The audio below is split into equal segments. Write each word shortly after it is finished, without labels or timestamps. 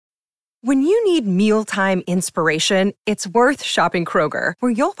When you need mealtime inspiration, it's worth shopping Kroger,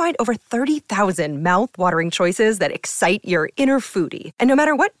 where you'll find over 30,000 mouth-watering choices that excite your inner foodie. And no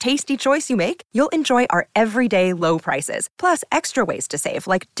matter what tasty choice you make, you'll enjoy our everyday low prices, plus extra ways to save,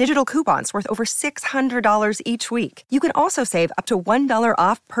 like digital coupons worth over $600 each week. You can also save up to $1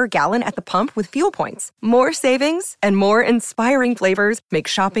 off per gallon at the pump with fuel points. More savings and more inspiring flavors make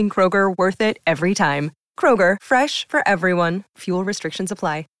shopping Kroger worth it every time. Kroger, fresh for everyone. Fuel restrictions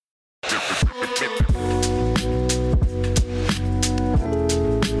apply.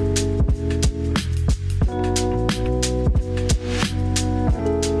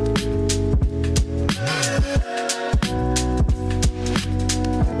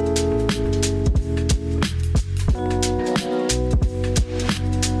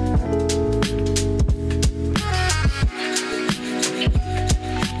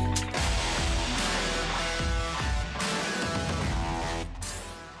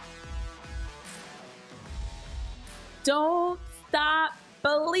 Don't stop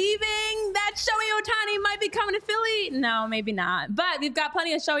believing that Shohei Ohtani might be coming to Philly. No, maybe not. But we've got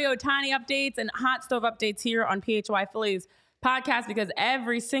plenty of Shohei Ohtani updates and hot stove updates here on PHY Phillies podcast, because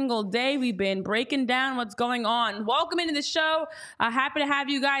every single day we've been breaking down what's going on. Welcome into the show. Happy to have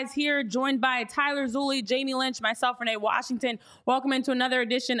you guys here, joined by Tyler Zulli, Jamie Lynch, myself, Renee Washington. Welcome into another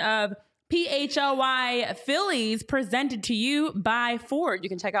edition of PHLY Phillies, presented to you by Ford. You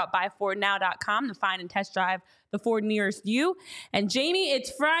can check out buyfordnow.com to find and test drive the Ford nearest you. And Jamie, it's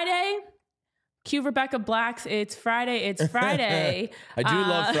Friday. Cue Rebecca Black's It's Friday, It's Friday. I do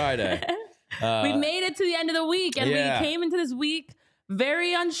love Friday. We made it to the end of the week, and we came into this week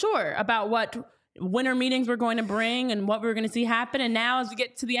very unsure about what winter meetings we're going to bring and what we're going to see happen. And now as we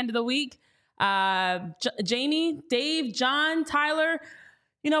get to the end of the week, Jamie, Dave, John, Tyler,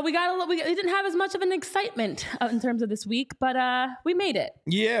 we didn't have as much of an excitement in terms of this week, but we made it.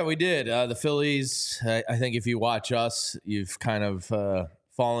 Yeah, we did. The Phillies, I think if you watch us, you've kind of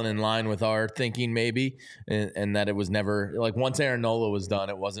fallen in line with our thinking maybe, and that it was never, like, once Aaron Nola was done,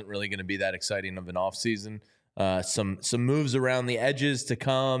 it wasn't really going to be that exciting of an offseason. Some moves around the edges to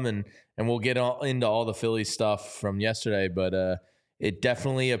come, and we'll get into all the Phillies stuff from yesterday, but it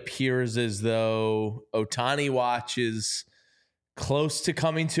definitely appears as though Ohtani watch is close to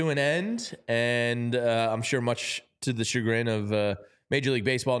coming to an end, and I'm sure much to the chagrin of Major League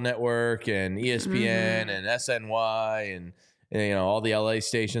Baseball Network and ESPN and SNY and all the LA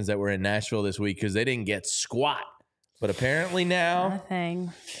stations that were in Nashville this week, because they didn't get squat. But apparently now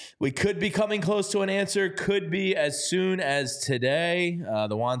we could be coming close to an answer. Could be as soon as today.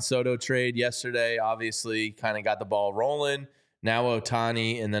 The Juan Soto trade yesterday obviously kind of got the ball rolling. Now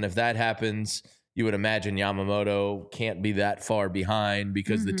Ohtani, and then if that happens, you would imagine Yamamoto can't be that far behind,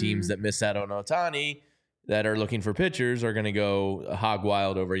 because the teams that miss out on Ohtani that are looking for pitchers are going to go hog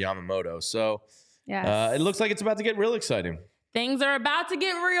wild over Yamamoto. So it looks like it's about to get real exciting. Things are about to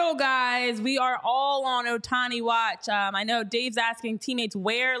get real, guys. We are all on Ohtani watch. I know Dave's asking teammates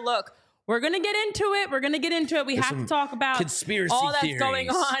where. Look, we're going to get into it. We have to talk about conspiracy all that's theories going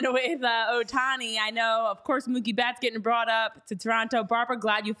on with Ohtani. I know, of course, Mookie Betts getting brought up to Toronto. Barbara,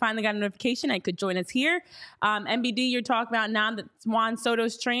 glad you finally got a notification and could join us here. MBD, you're talking about now that Juan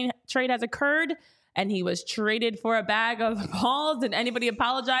Soto's trade has occurred, and he was traded for a bag of balls. Did anybody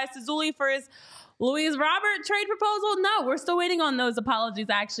apologize to Zulli for his Luis Robert trade proposal? No, we're still waiting on those apologies,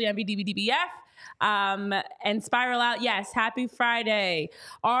 actually, MBDBDBF. And Spiral Out, yes, happy Friday.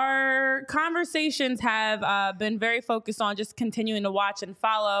 Our conversations have been very focused on just continuing to watch and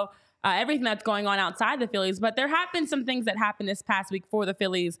follow everything that's going on outside the Phillies. But there have been some things that happened this past week for the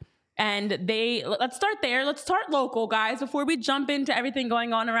Phillies. And let's start there. Let's start local, guys, before we jump into everything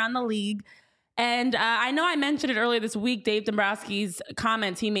going on around the league. And I know I mentioned it earlier this week, Dave Dombrowski's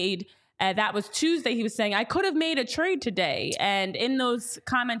comments he made. That was Tuesday. He was saying, I could have made a trade today. And in those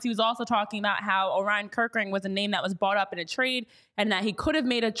comments, he was also talking about how Orion Kerkering was a name that was brought up in a trade, and that he could have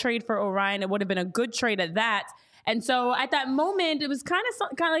made a trade for Orion. It would have been a good trade at that. And so at that moment, it was kind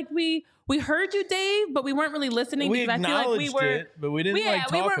of like we heard you, Dave, but we weren't really listening. We acknowledged it, but we didn't talk about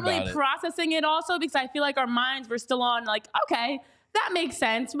it. We weren't really processing it also, because I feel like our minds were still on like, okay, that makes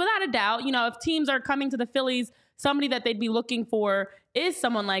sense. Without a doubt, if teams are coming to the Phillies, somebody that they'd be looking for is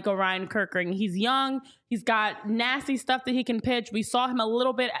someone like Orion Kerkering. He's young. He's got nasty stuff that he can pitch. We saw him a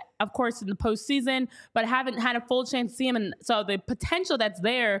little bit, of course, in the postseason, but haven't had a full chance to see him. And so the potential that's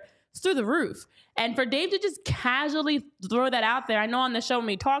there is through the roof. And for Dave to just casually throw that out there, I know on the show when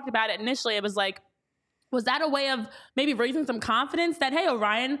we talked about it initially, it was like, was that a way of maybe raising some confidence that, hey,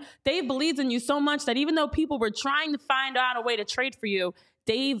 Orion, Dave believes in you so much that even though people were trying to find out a way to trade for you,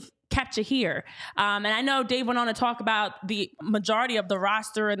 Dave kept you here. And I know Dave went on to talk about the majority of the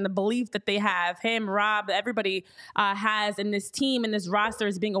roster and the belief that they have, him, Rob, everybody has in this team and this roster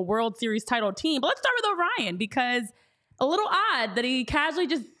as being a World Series title team. But let's start with Orion, because a little odd that he casually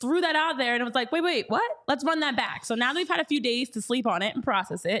just threw that out there and it was like, wait, what? Let's run that back. So now that we've had a few days to sleep on it and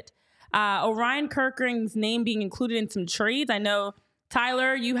process it, Orion Kerkering's name being included in some trades. I know,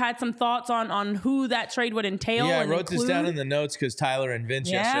 Tyler, you had some thoughts on who that trade would entail. Yeah, I wrote this down in the notes because Tyler and Vince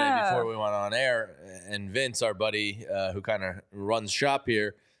yesterday before we went on air, and Vince, our buddy who kind of runs shop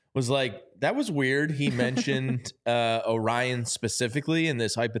here, was like, that was weird. He mentioned Orion specifically in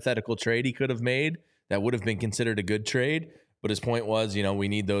this hypothetical trade he could have made that would have been considered a good trade. But his point was, we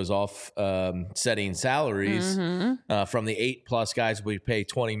need those setting salaries from the 8+ guys we pay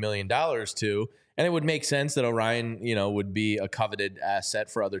 $20 million to. And it would make sense that Orion, would be a coveted asset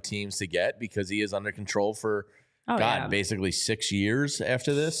for other teams to get because he is under control for, basically 6 years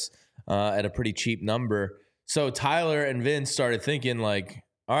after this at a pretty cheap number. So Tyler and Vince started thinking like,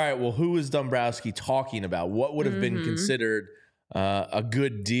 all right, well, who is Dombrowski talking about? What would have been considered a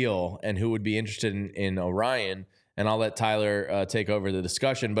good deal and who would be interested in Orion? And I'll let Tyler take over the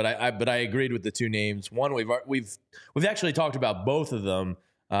discussion. But I agreed with the two names. One, we've actually talked about both of them.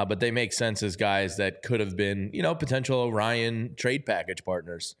 But they make sense as guys that could have been, potential Orion trade package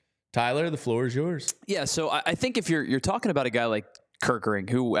partners. Tyler, the floor is yours. Yeah, so I think if you're talking about a guy like Kerkering,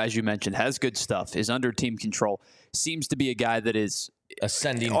 who, as you mentioned, has good stuff, is under team control, seems to be a guy that is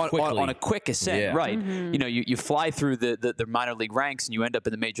ascending quickly on a quick ascent, right? You fly through the minor league ranks and you end up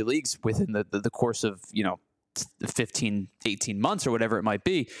in the major leagues within the course of 15, 18 months or whatever it might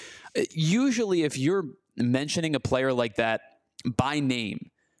be. Usually, if you're mentioning a player like that by name,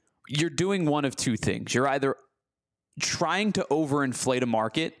 you're doing one of two things. You're either trying to overinflate a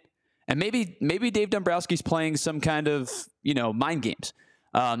market, and maybe Dave Dombrowski's playing some kind of, mind games,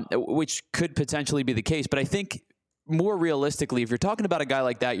 which could potentially be the case. But I think more realistically, if you're talking about a guy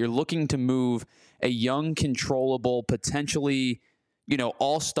like that, you're looking to move a young, controllable, potentially,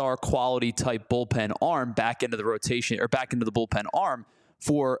 all-star quality type bullpen arm back into the rotation or back into the bullpen arm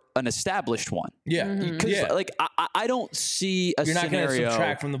for an established one. Yeah. Because I don't see a scenario. You're not going to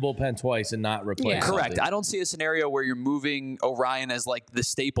subtract from the bullpen twice and not replace Correct. something. I don't see a scenario where you're moving Orion as like the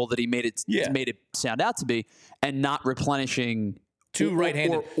staple that he made it sound out to be and not replenishing two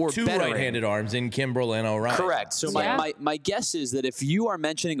right-handed arms in Kimbrel and Orion. Correct. So my guess is that if you are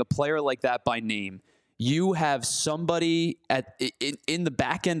mentioning a player like that by name, you have somebody in the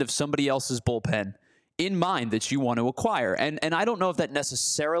back end of somebody else's bullpen in mind that you want to acquire. And I don't know if that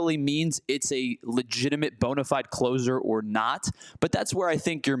necessarily means it's a legitimate bona fide closer or not, but that's where I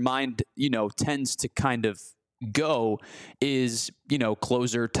think your mind, tends to kind of go is,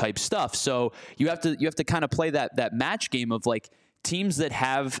 closer type stuff. So you have to kind of play that match game of like teams that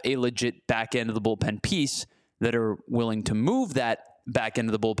have a legit back end of the bullpen piece that are willing to move that back end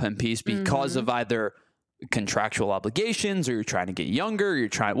of the bullpen piece because of either contractual obligations, or you're trying to get younger, or you're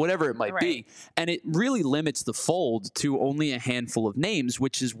trying whatever it might be. And it really limits the fold to only a handful of names,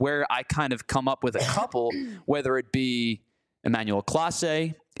 which is where I kind of come up with a couple, whether it be Emmanuel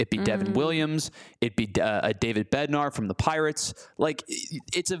Clase, it be Devin Williams, it be David Bednar from the Pirates. Like,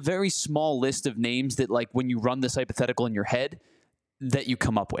 it's a very small list of names that, like, when you run this hypothetical in your head, that you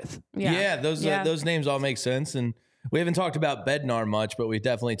come up with. Those names all make sense. And we haven't talked about Bednar much, but we've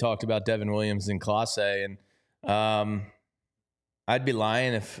definitely talked about Devin Williams and Clase. And I'd be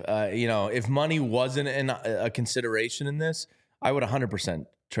lying if money wasn't a consideration in this. I would 100%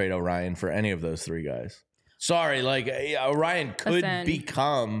 trade Orion for any of those three guys. Sorry, Orion could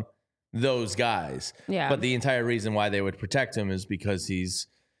become those guys. Yeah. But the entire reason why they would protect him is because he's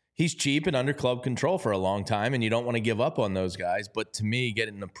cheap and under club control for a long time, and you don't want to give up on those guys. But to me,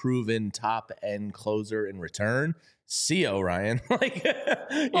 getting a proven top-end closer in return, see Orion.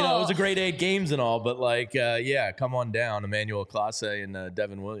 It was a great 8 games and all, but come on down, Emmanuel Clase and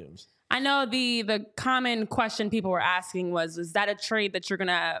Devin Williams. I know the common question people were asking was that a trade that you're going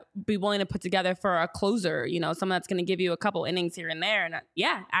to be willing to put together for a closer, someone that's going to give you a couple innings here and there? And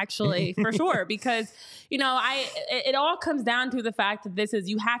actually, for sure, because, it all comes down to the fact that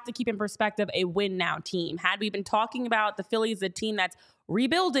you have to keep in perspective a win now team. Had we been talking about the Phillies, a team that's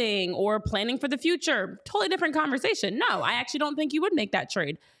rebuilding or planning for the future, totally different conversation. No, I actually don't think you would make that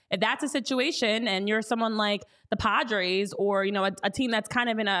trade. If that's a situation and you're someone like the Padres or, a team that's kind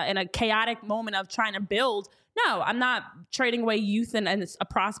of in a chaotic moment of trying to build, no, I'm not trading away youth and a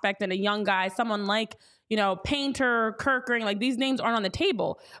prospect and a young guy, someone like, Painter, Kerkering, like these names aren't on the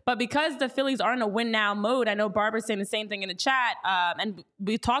table. But because the Phillies are in a win now mode, I know Barbara's saying the same thing in the chat. And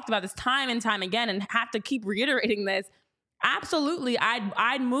we've talked about this time and time again and have to keep reiterating this. Absolutely.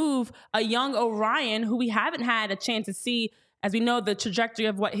 I'd move a young Orion who we haven't had a chance to see. As we know, the trajectory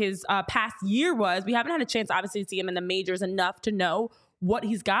of what his past year was, we haven't had a chance, obviously, to see him in the majors enough to know what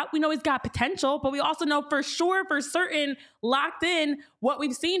he's got. We know he's got potential, but we also know for sure, for certain, locked in what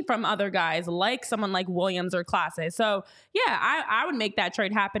we've seen from other guys, like someone like Williams or Clase. So, yeah, I would make that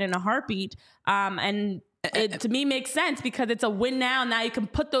trade happen in a heartbeat. And it, to me, makes sense because it's a win now. Now you can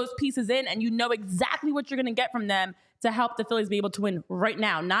put those pieces in and you know exactly what you're going to get from them to help the Phillies be able to win right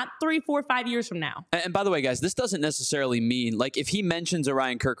now, not 3, 4, 5 years from now. And by the way, guys, this doesn't necessarily mean, like, if he mentions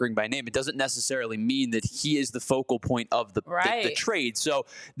Orion Kerkering by name, it doesn't necessarily mean that he is the focal point of the trade. So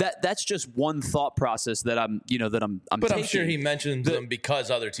that's just one thought process that I'm taking. I'm sure he mentions them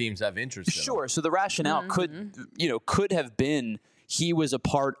because other teams have interest in them. Sure. So the rationale could have been he was a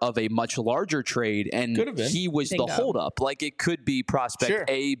part of a much larger trade and he was the holdup. Like, it could be prospect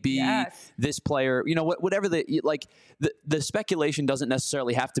A, B, this player, whatever the speculation doesn't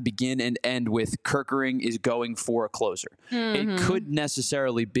necessarily have to begin and end with Kerkering is going for a closer. It could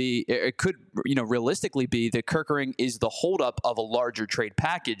necessarily be, it could, realistically be that Kerkering is the holdup of a larger trade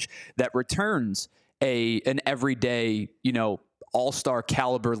package that returns an everyday, all-star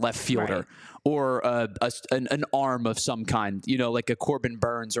caliber left fielder or an arm of some kind, like a Corbin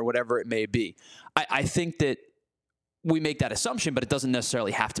Burns or whatever it may be. I think that we make that assumption, but it doesn't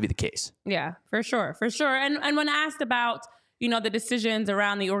necessarily have to be the case. Yeah, for sure. And when asked about, the decisions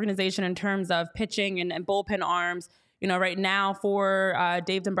around the organization in terms of pitching and bullpen arms, right now for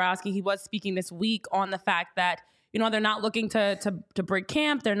Dave Dombrowski, he was speaking this week on the fact that, they're not looking to break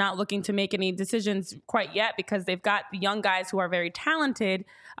camp. They're not looking to make any decisions quite yet because they've got the young guys who are very talented.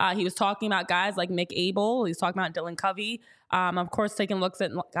 He was talking about guys like Mick Abel. He's talking about Dylan Covey. Of course, taking looks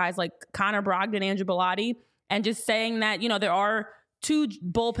at guys like Connor Brogdon, Andrew Bellotti, and just saying that, there are 2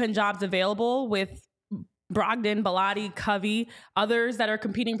 bullpen jobs available with Brogdon, Bellotti, Covey, others that are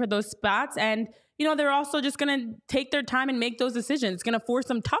competing for those spots. And, they're also just going to take their time and make those decisions. It's going to force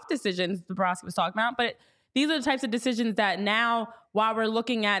some tough decisions, Dombrowski was talking about, but these are the types of decisions that now, while we're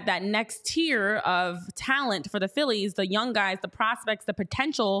looking at that next tier of talent for the Phillies, the young guys, the prospects, the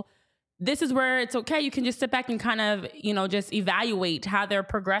potential, this is where it's okay. You can just sit back and kind of, just evaluate how they're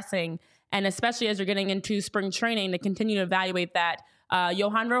progressing. And especially as you're getting into spring training, to continue to evaluate that.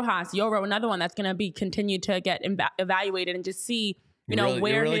 Johan Rojas, Yoro, another one that's going to be continued to get evaluated and just see,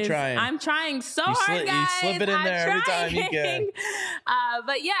 where you're really trying. I'm trying so hard, guys. You slip it in there every time you can.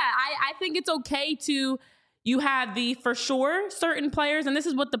 But yeah, I think it's okay to... You have the, for sure, certain players, and this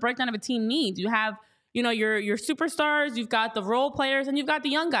is what the breakdown of a team needs. You have, your superstars, you've got the role players, and you've got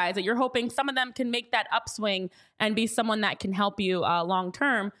the young guys that you're hoping some of them can make that upswing and be someone that can help you long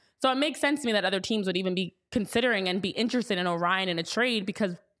term. So it makes sense to me that other teams would even be considering and be interested in Orion in a trade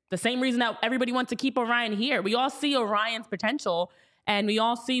because the same reason that everybody wants to keep Orion here. We all see Orion's potential, and we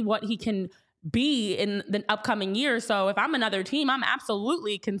all see what he can be in the upcoming year. So if I'm another team, I'm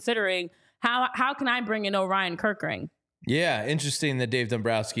absolutely considering how can I bring in Orion Kerkering? Yeah, interesting that Dave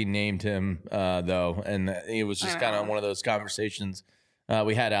Dombrowski named him, though. And it was just kind of one of those conversations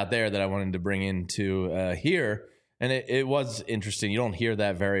we had out there that I wanted to bring into here. And it was interesting. You don't hear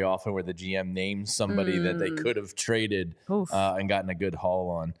that very often where the GM names somebody that they could have traded and gotten a good haul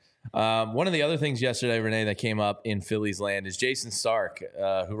on. One of the other things yesterday, Renee, that came up in Phillies land is Jason Stark,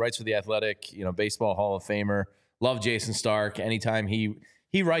 who writes for The Athletic, baseball Hall of Famer. Love Jason Stark. Anytime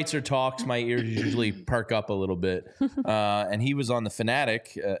he writes or talks, my ears usually perk up a little bit. And he was on The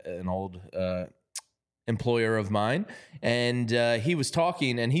Fanatic, an old employer of mine. And he was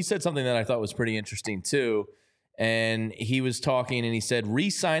talking, and he said something that I thought was pretty interesting, too. And he was talking, and he said,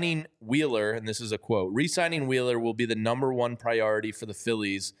 re-signing Wheeler, and this is a quote, re-signing Wheeler will be the number 1 priority for the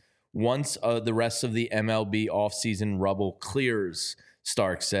Phillies once the rest of the MLB offseason rubble clears,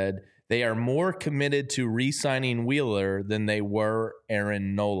 Stark said. They are more committed to re-signing Wheeler than they were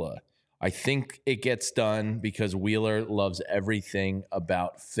Aaron Nola. I think it gets done because Wheeler loves everything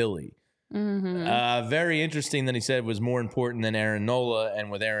about Philly. Very interesting that he said it was more important than Aaron Nola. And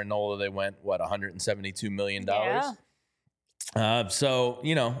with Aaron Nola, they went, $172 million? Yeah. So,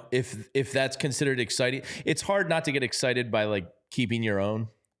 if that's considered exciting, it's hard not to get excited by, keeping your own.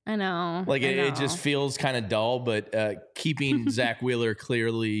 I know. It just feels kind of dull, but keeping Zach Wheeler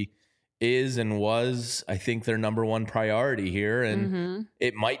clearly is and was, I think, their number 1 priority here. And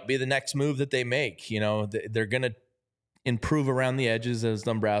it might be the next move that they make. They're going to improve around the edges, as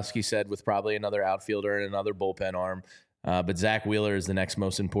Dombrowski said, with probably another outfielder and another bullpen arm. But Zach Wheeler is the next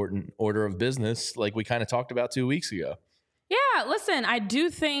most important order of business, like we kind of talked about 2 weeks ago. Yeah, listen, I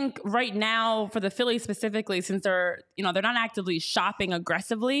do think right now for the Phillies specifically, since they're not actively shopping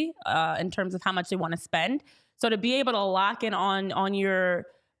aggressively in terms of how much they want to spend. So to be able to lock in on your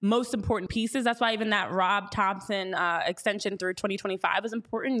most important pieces, that's why even that Rob Thompson extension through 2025 is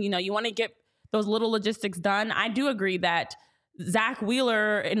important. You want to get those little logistics done. I do agree that Zach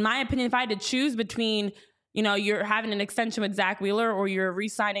Wheeler, in my opinion, if I had to choose between, you're having an extension with Zach Wheeler or you're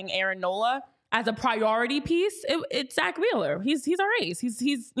re-signing Aaron Nola as a priority piece, it's Zach Wheeler. He's our ace.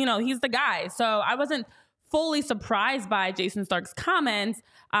 He's the guy. So I wasn't fully surprised by Jason Stark's comments,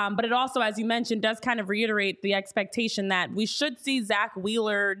 but it also, as you mentioned, does kind of reiterate the expectation that we should see Zach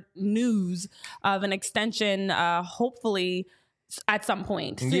Wheeler news of an extension, hopefully at some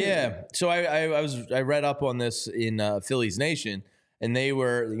point soon. Yeah. So I read up on this in Phillies Nation, and they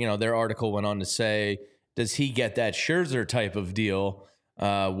were, their article went on to say, does he get that Scherzer type of deal,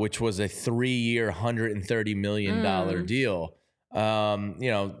 which was a 3-year, $130 million deal?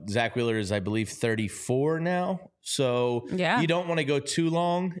 Zach Wheeler is, I believe, 34 now. So you don't want to go too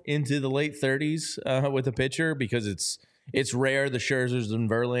long into the late 30s with a pitcher, because it's rare the Scherzers and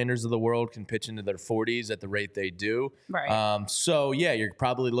Verlanders of the world can pitch into their 40s at the rate they do. Right. So you're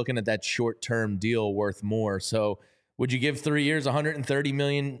probably looking at that short-term deal worth more. So would you give 3 years, $130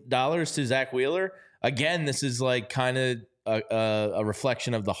 million to Zach Wheeler? Again, this is like kind of a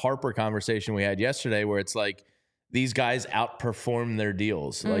reflection of the Harper conversation we had yesterday, where it's like these guys outperform their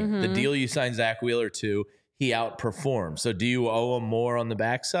deals. Like the deal you signed Zach Wheeler to, he outperformed. So do you owe him more on the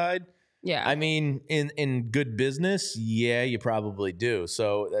backside? Yeah. I mean, in good business, you probably do.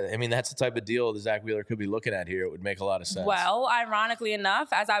 So, I mean, that's the type of deal that Zach Wheeler could be looking at here. It would make a lot of sense. Well, ironically enough,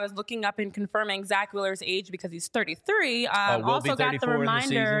 as I was looking up and confirming Zach Wheeler's age because he's 33, also got the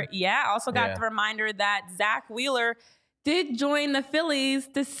reminder. Got the reminder that Zach Wheeler did join the Phillies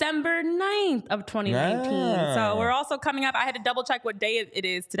December 9th of 2019. So we're also coming up. I had to double check what day it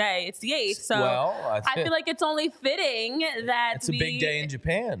is today. It's the 8th. So I feel like it's only fitting that it's a big day in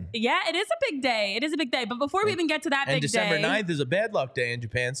Japan. Yeah, it is a big day. But before we even get to that big day. And December 9th is a bad luck day in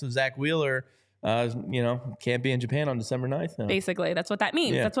Japan. So Zach Wheeler, can't be in Japan on December 9th now. Basically, that's what that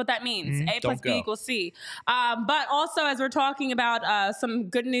means. Yeah. That's what that means. A plus B equals C. But also, as we're talking about some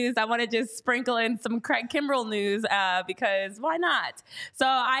good news, I want to just sprinkle in some Craig Kimbrell news because why not? So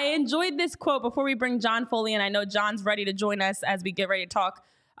I enjoyed this quote before we bring John Foley in. I know John's ready to join us as we get ready to talk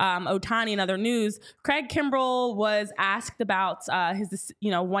Ohtani and other news. Craig Kimbrell was asked about his,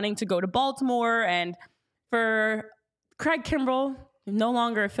 wanting to go to Baltimore, and for Craig Kimbrell, no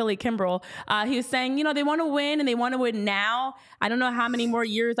longer a Philly Kimbrell, he was saying, they want to win and they want to win now. I don't know how many more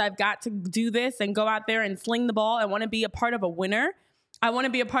years I've got to do this and go out there and sling the ball. I want to be a part of a winner. I want to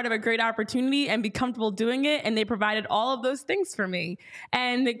be a part of a great opportunity and be comfortable doing it. And they provided all of those things for me.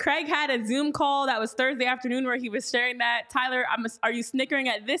 And Craig had a Zoom call that was Thursday afternoon where he was sharing that. Tyler, are you snickering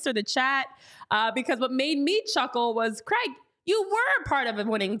at this or the chat? Because what made me chuckle was, Craig, you were a part of a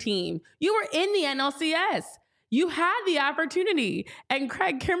winning team. You were in the NLCS. You had the opportunity. And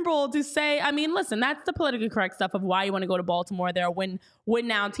Craig Kimbrell to say, I mean, listen, that's the politically correct stuff of why you want to go to Baltimore. They're a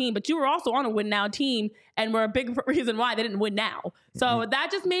win-now team. But you were also on a win-now team and were a big reason why they didn't win now. So that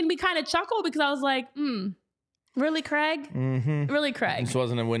just made me kind of chuckle because I was like, really, Craig? Really, Craig? This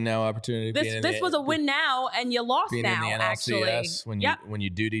wasn't a win-now opportunity. This was a win now, and you lost being now, in the actually. NLCS when you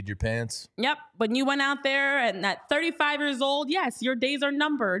dutied your pants. Yep. When you went out there and at 35 years old, yes, your days are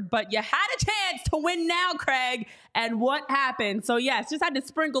numbered, but you had a chance to win now, Craig. And what happened? So, yes, just had to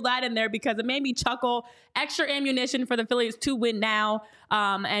sprinkle that in there because it made me chuckle. Extra ammunition for the Phillies to win now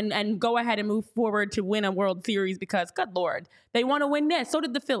and go ahead and move forward to win a World Series because, good Lord, they want to win this. So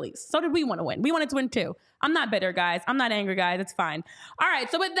did the Phillies. So did we want to win. We wanted to win too. I'm not bitter, guys. I'm not angry, guys. It's fine. All right.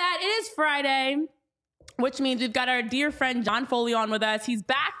 So with that, it is Friday, which means we've got our dear friend John Foley on with us. He's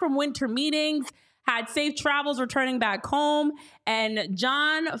back from winter meetings, had safe travels returning back home. And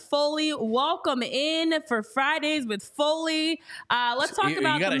John Foley, welcome in for Fridays with Foley. Let's talk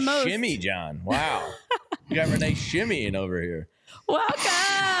about the most. You got a shimmy, John. Wow. You got Renee shimmying over here.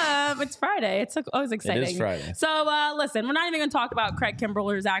 Welcome. It's Friday. It's always exciting. It is Friday. So, listen, we're not even going to talk about Craig Kimbrell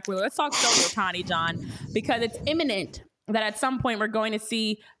or Zach Wheeler. Let's talk Shohei Ohtani, John, because it's imminent that at some point we're going to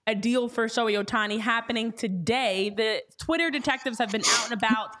see a deal for Shohei Ohtani happening today. The Twitter detectives have been out and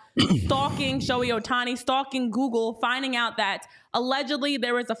about stalking Shohei Ohtani, stalking Google, finding out that allegedly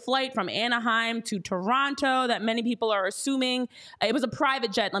there was a flight from Anaheim to Toronto that many people are assuming. It was a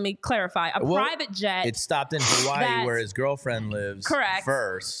private jet, let me clarify. Private jet. It stopped in Hawaii where his girlfriend lives. Correct.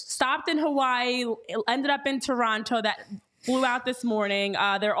 First. Stopped in Hawaii, ended up in Toronto, that flew out this morning.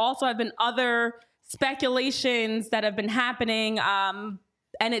 There also have been other speculations that have been happening. And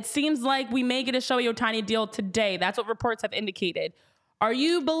it seems like we may get a Shohei Ohtani deal today. That's what reports have indicated. Are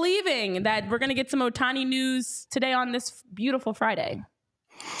you believing that we're going to get some Ohtani news today on this beautiful Friday?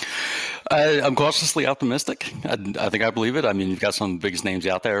 I'm cautiously optimistic. I think I believe it. I mean, you've got some of the biggest names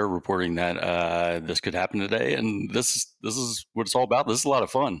out there reporting that this could happen today, and this is what it's all about. This is a lot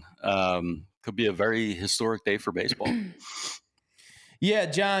of fun. Could be a very historic day for baseball. Yeah,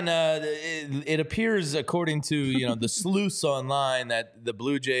 John, it appears, according to the sleuths online, that the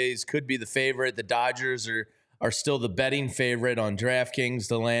Blue Jays could be the favorite. The Dodgers are still the betting favorite on DraftKings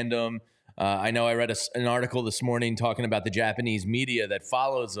to land them. I know I read an article this morning talking about the Japanese media that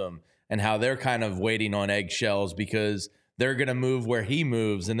follows them and how they're kind of waiting on eggshells because they're going to move where he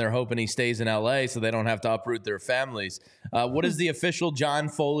moves, and they're hoping he stays in L.A. so they don't have to uproot their families. What is the official John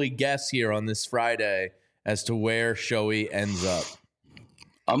Foley guess here on this Friday as to where Shohei ends up?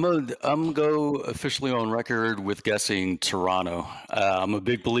 I'm gonna go officially on record with guessing Toronto. I'm a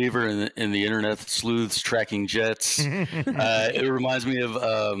big believer in the internet sleuths tracking jets. It reminds me of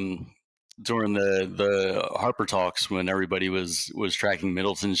during the Harper talks when everybody was tracking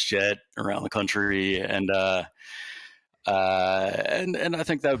Middleton's jet around the country, and I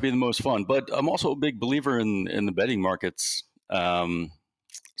think that would be the most fun. But I'm also a big believer in the betting markets.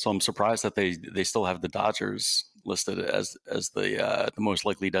 So I'm surprised that they still have the Dodgers listed as the most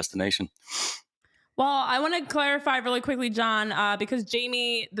likely destination. Well, I want to clarify really quickly, John, because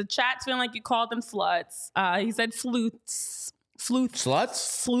Jamie, the chat's feeling like you called them sluts. He said sleuths.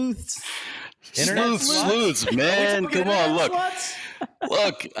 Sluts? Internet sleuths, man. Come on,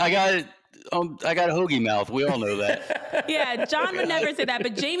 look. I got hoagie mouth. We all know that. Yeah, John would never say that,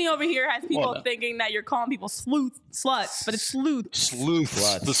 but Jamie over here has people thinking that you're calling people sluts, but it's sleuths.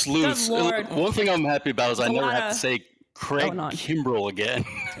 The sleuths. Good Lord. One thing I'm happy about is I never have to say Craig Kimbrell again.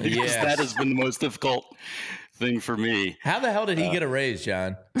 Because that has been the most difficult thing for me. How the hell did he get a raise,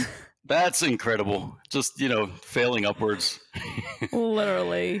 John? That's incredible. Just, failing upwards.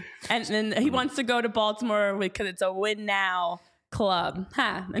 Literally. And then he wants to go to Baltimore because it's a win now club.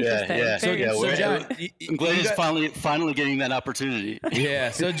 Interesting. Yeah. So John, I'm glad he's finally getting that opportunity.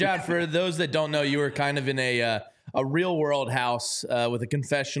 Yeah. So John, for those that don't know, you were kind of in a real world house with a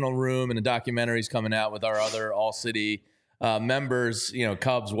confessional room, and a documentary's coming out with our other All City members.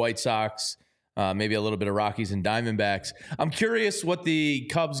 Cubs, White Sox, maybe a little bit of Rockies and Diamondbacks. I'm curious what the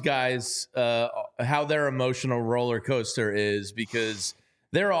Cubs guys, how their emotional roller coaster is, because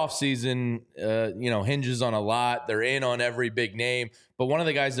their offseason, hinges on a lot. They're in on every big name, but one of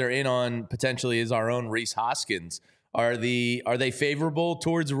the guys they're in on potentially is our own Rhys Hoskins. Are they favorable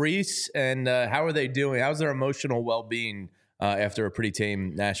towards Rhys, and how are they doing? How's their emotional well-being after a pretty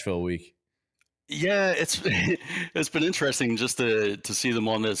tame Nashville week? Yeah, it's been interesting just to see them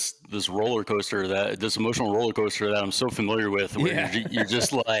on this roller coaster, this emotional roller coaster that I'm so familiar with, where you're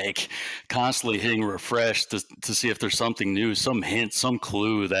just like constantly hitting refresh to see if there's something new, some hint, some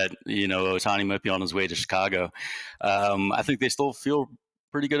clue that Ohtani might be on his way to Chicago. I think they still feel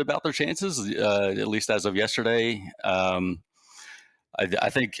pretty good about their chances, at least as of yesterday. I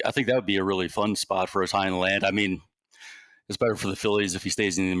think that would be a really fun spot for Ohtani to land. I mean, it's better for the Phillies if he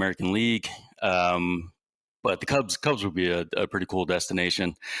stays in the American League. But the Cubs would be a pretty cool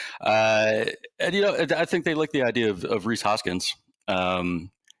destination. And, I think they like the idea of Rhys Hoskins.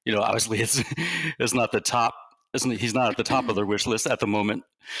 Obviously it's not the top, he's not at the top of their wish list at the moment.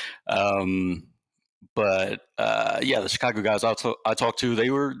 But the Chicago guys I talked to, they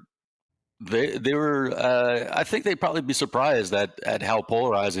were, I think they'd probably be surprised at how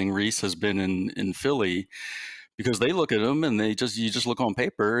polarizing Rhys has been in Philly. Because they look at him and you just look on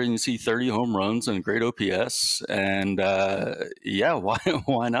paper and you see 30 home runs and great OPS, and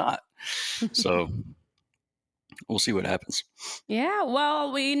why not? So we'll see what happens. Yeah,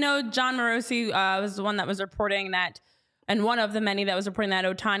 well, we know John Morosi was the one that was reporting that, and one of the many that was reporting that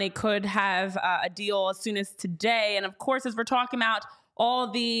Ohtani could have a deal as soon as today. And of course, as we're talking about all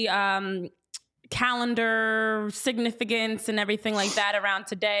the calendar significance and everything like that around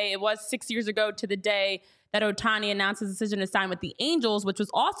today, it was 6 years ago to the day that Ohtani announced his decision to sign with the Angels, which was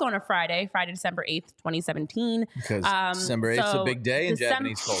also on a Friday, December 8th, 2017. Because December 8th is a big day in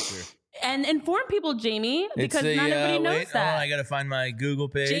Japanese culture. And inform people, Jamie, because not everybody knows that. I got to find my Google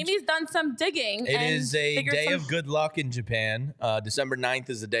page. Jamie's done some digging. It is a day of good luck in Japan. December 9th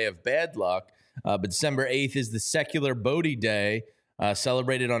is a day of bad luck. But December 8th is the secular Bodhi Day,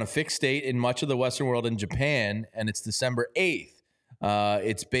 celebrated on a fixed date in much of the Western world in Japan, and it's December 8th.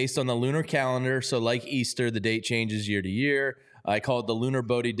 It's based on the lunar calendar, so like Easter, the date changes year to year. I call it the Lunar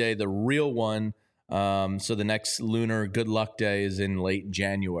Bodhi Day, the real one. So the next lunar good luck day is in late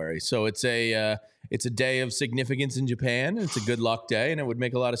January. So it's a day of significance in Japan. It's a good luck day, and it would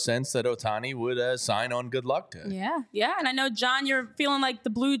make a lot of sense that Ohtani would sign on good luck day. Yeah. And I know, John, you're feeling like the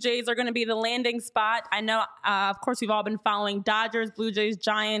Blue Jays are going to be the landing spot. I know, of course, we've all been following Dodgers, Blue Jays,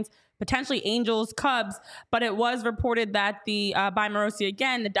 Giants, potentially Angels, Cubs, but it was reported that by Morosi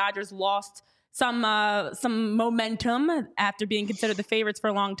again, the Dodgers lost some momentum after being considered the favorites for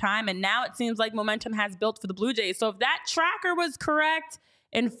a long time, and now it seems like momentum has built for the Blue Jays. So if that tracker was correct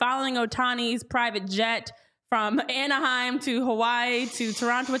in following Ohtani's private jet from Anaheim to Hawaii to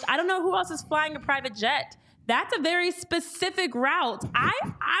Toronto, which I don't know who else is flying a private jet. That's a very specific route.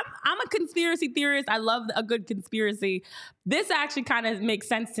 I'm a conspiracy theorist. I love a good conspiracy. This actually kind of makes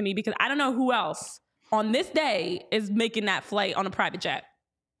sense to me because I don't know who else on this day is making that flight on a private jet.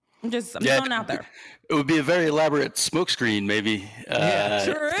 I'm throwing out there. It would be a very elaborate smokescreen, maybe.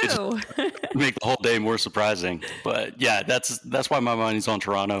 True. Make the whole day more surprising. But yeah, that's why my money's on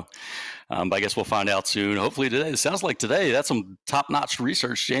Toronto. But I guess we'll find out soon. Hopefully today. It sounds like today. That's some top-notch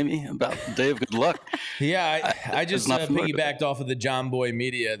research, Jamie, about the day of good luck. Yeah, I just piggybacked off of the John Boy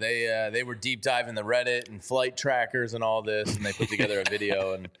Media. They were deep diving the Reddit and flight trackers and all this, and they put together a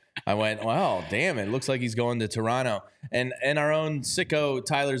video. And I went, wow, damn, it looks like he's going to Toronto. And our own sicko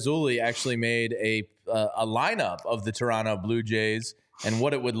Tyler Zulli actually made a lineup of the Toronto Blue Jays and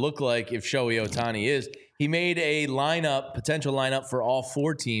what it would look like if Shohei Ohtani is. He made a potential lineup for all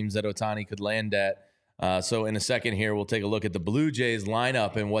 4 teams that Ohtani could land at. So in a second here, we'll take a look at the Blue Jays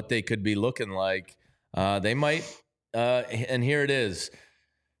lineup and what they could be looking like. They might, and here it is.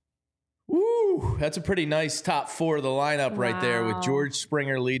 Woo, that's a pretty nice top 4 of the lineup right there with George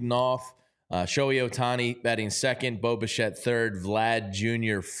Springer leading off, Shohei Ohtani batting second, Bo Bichette third, Vlad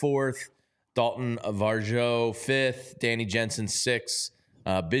Jr. fourth, Dalton Varjo fifth, Danny Jensen sixth,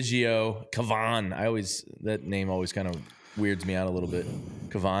 Biggio, Cavan. That name always kind of weirds me out a little bit.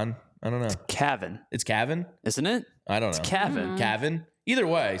 Cavan? I don't know. Cavan. It's Cavan? Isn't it? I don't know. It's Cavan. Mm-hmm. Cavan? Either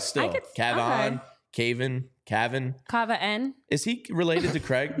way, still. Cavan, Cavan, Cavan. Kava N. Is he related to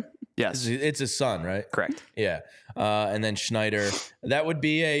Craig? Yes. It's his son, right? Correct. Yeah. And then Schneider. That would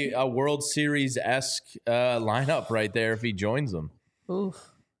be a World Series-esque lineup right there if he joins them. Ooh,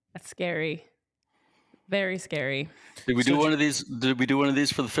 that's scary. Very scary. Did we do one of these? Did we do one of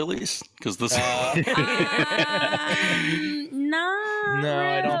these for the Phillies? Because this. No,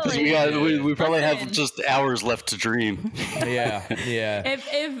 I don't think we probably have just hours left to dream. Yeah.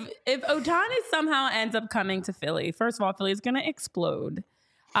 If Ohtani somehow ends up coming to Philly, first of all, Philly is going to explode.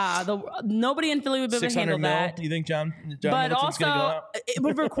 Nobody in Philly would be able to handle that. You think John but Middleton's gonna go out? it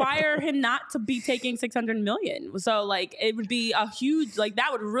would require him not to be taking $600 million. So like it would be a huge, like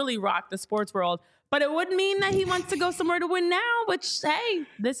that would really rock the sports world. But it would mean that he wants to go somewhere to win now, which, hey,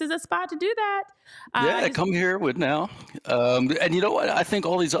 this is a spot to do that. Come here, win now. And you know what? I think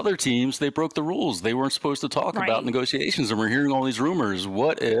all these other teams, they broke the rules. They weren't supposed to talk about negotiations, and we're hearing all these rumors.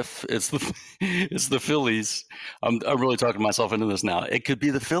 What if it's the Phillies? I'm really talking myself into this now. It could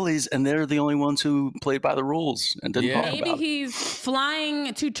be the Phillies, and they're the only ones who played by the rules and didn't talk about it. Maybe he's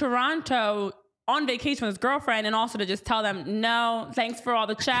flying to Toronto on vacation with his girlfriend, and also to just tell them, no, thanks for all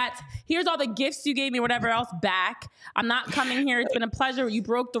the chats. Here's all the gifts you gave me, whatever else, back. I'm not coming here. It's been a pleasure. You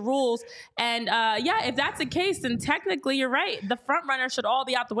broke the rules. And if that's the case, then technically you're right. The front runners should all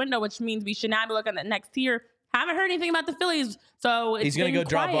be out the window, which means we should now be looking at next tier. Haven't heard anything about the Phillies, so he's going to go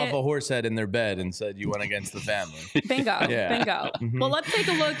drop off a horse head in their bed and said, you went against the family. Bingo. Bingo. Mm-hmm. Well, let's take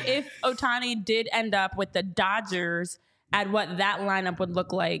a look if Ohtani did end up with the Dodgers at what that lineup would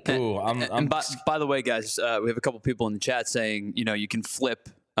look like. Ooh, by the way, guys, we have a couple people in the chat saying, you can flip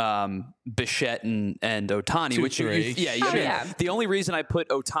Bichette and Ohtani, which the only reason I put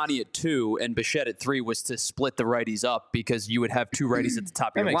Ohtani at 2 and Bichette at 3 was to split the righties up because you would have 2 righties at the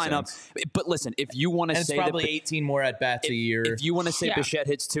top of your lineup. Sense. But listen, if you want to say it's probably 18 more at bats a year. If you want to say Bichette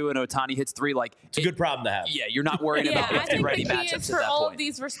hits 2 and Ohtani hits 3, like it's a good problem to have. Yeah, you're not worried about 50 righty matchups for at that all point. of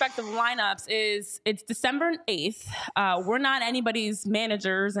these respective lineups is it's December 8th. We're not anybody's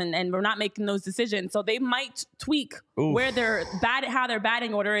managers and we're not making those decisions. So they might tweak where their how their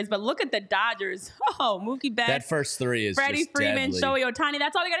batting order is. But look at the Dodgers. Oh, Mookie Betts. That first 3 is Freddie just Freeman, deadly. Shohei Ohtani.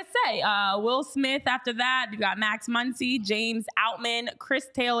 That's all we got to say. Will Smith after that. You got Max Muncy, James Outman, Chris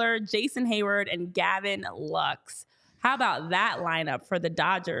Taylor, Jason Hayward, and Gavin Lux. How about that lineup for the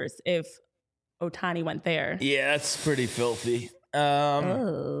Dodgers if Ohtani went there? Yeah, that's pretty filthy.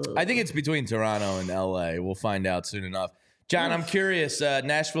 I think it's between Toronto and LA. We'll find out soon enough. John, I'm curious.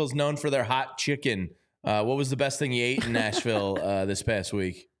 Nashville's known for their hot chicken. What was the best thing you ate in Nashville this past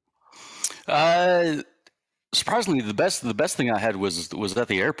week? Surprisingly, the best thing I had was at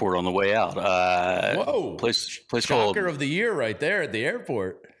the airport on the way out. Whoa! Place Shocker called of the year right there at the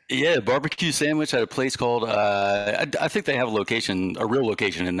airport. Yeah, barbecue sandwich at a place called. I think they have a real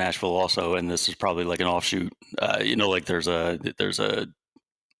location in Nashville also, and this is probably like an offshoot. Like there's a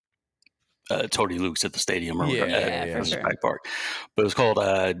Tony Luke's at the stadium or for sure. Back Park. But it was called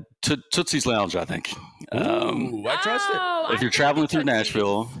Tootsie's Lounge, I think. Ooh, I trust it. If you're traveling through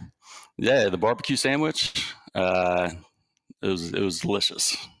Nashville, the barbecue sandwich, it was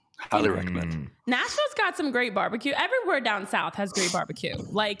delicious. Highly recommend. Nashville's got some great barbecue. Everywhere down south has great barbecue.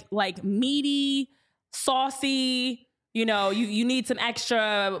 Like meaty, saucy. You know, you need some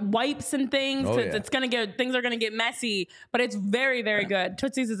extra wipes and things. It's things are gonna get messy, but it's very, very good.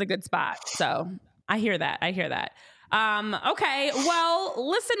 Tootsie's is a good spot. So I hear that. Okay, well,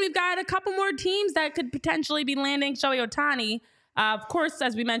 listen, we've got a couple more teams that could potentially be landing Shohei Ohtani. Of course,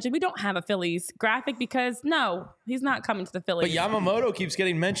 as we mentioned, we don't have a Phillies graphic because he's not coming to the Phillies. But Yamamoto keeps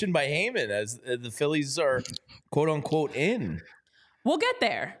getting mentioned by Heyman as the Phillies are quote unquote in. We'll get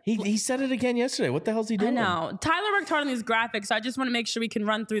there. He said it again yesterday. What the hell's he doing? I know. Tyler worked hard on these graphics, so I just want to make sure we can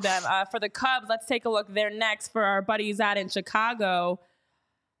run through them. For the Cubs, let's take a look there next for our buddies out in Chicago.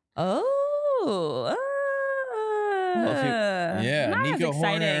 Nico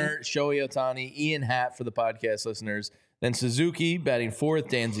Horner, Shohei Ohtani, Ian Happ for the podcast listeners. Then Suzuki batting fourth,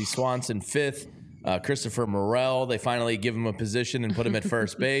 Dansby Swanson fifth, Christopher Morel. They finally give him a position and put him at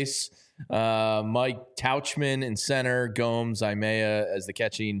first base. Mike Tauchman in center, Gomes, Imea as the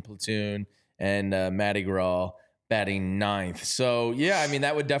catching platoon, and Matty Graw batting ninth. So,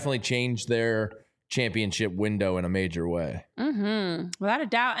 that would definitely change their championship window in a major way. Without a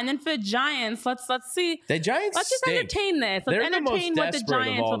doubt. And then for the Giants, let's see. The Giants Let's just entertain this. Let's entertain what the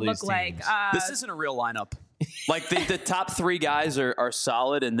Giants would look like. This isn't a real lineup. Like the top three guys are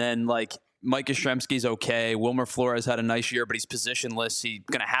solid, and then like Mike Yastrzemski's okay. Wilmer Flores had a nice year, but he's positionless. He's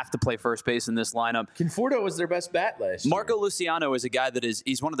going to have to play first base in this lineup. Conforto was their best bat last year. Marco Luciano is a guy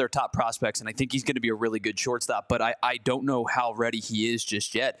he's one of their top prospects, and I think he's going to be a really good shortstop, but I don't know how ready he is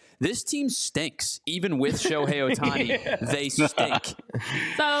just yet. This team stinks. Even with Shohei Ohtani, they stink.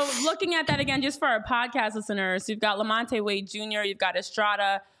 So looking at that again, just for our podcast listeners, you've got Lamonte Wade Jr., you've got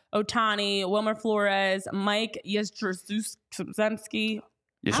Estrada, Ohtani, Wilmer Flores, Mike Yastrzemski,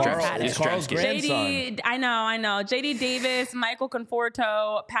 Carl's grandson. I know. JD Davis, Michael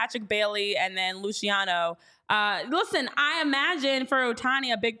Conforto, Patrick Bailey, and then Luciano. Listen, I imagine for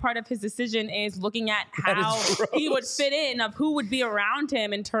Ohtani, a big part of his decision is looking at how he would fit in, of who would be around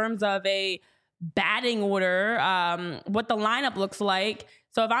him in terms of a batting order, what the lineup looks like.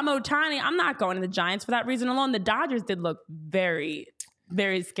 So if I'm Ohtani, I'm not going to the Giants for that reason alone. The Dodgers did look very,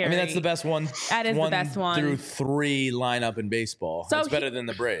 very scary. That's the best one. That is the best one. Through three lineup in baseball. So it's better than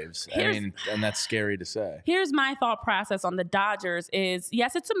the Braves. And that's scary to say. Here's my thought process on the Dodgers is,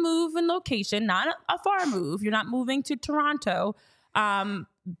 yes, it's a move in location, not a far move. You're not moving to Toronto.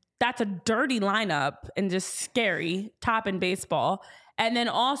 That's a dirty lineup and just scary, top in baseball. And then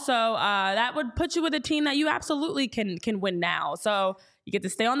also that would put you with a team that you absolutely can win now. So you get to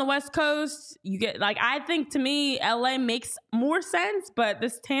stay on the West Coast. You get, I think to me, LA makes more sense, but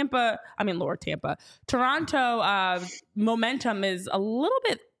this Toronto momentum is a little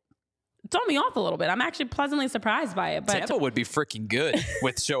bit, throwing me off a little bit. I'm actually pleasantly surprised by it. But Tampa would be freaking good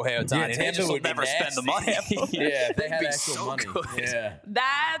with Shohei Ohtani. They just would never spend the money. If they had actual money. Good. Yeah.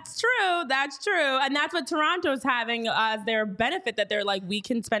 That's true. And that's what Toronto's having as their benefit, that they're like, we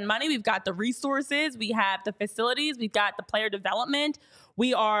can spend money. We've got the resources. We have the facilities. We've got the player development.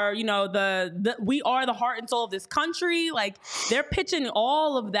 We are, we are the heart and soul of this country. Like, they're pitching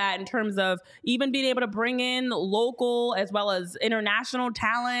all of that in terms of even being able to bring in local as well as international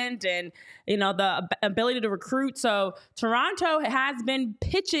talent and, the ability to recruit. So Toronto has been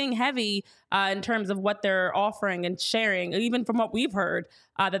pitching heavy in terms of what they're offering and sharing, even from what we've heard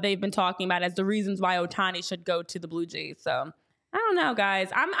that they've been talking about as the reasons why Ohtani should go to the Blue Jays. So I don't know, guys.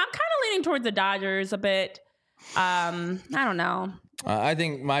 I'm kind of leaning towards the Dodgers a bit. I don't know. I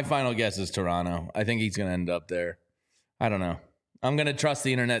think my final guess is Toronto. I think he's going to end up there. I don't know. I'm going to trust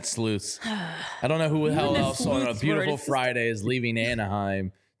the internet sleuths. I don't know who the hell else on a beautiful Friday is leaving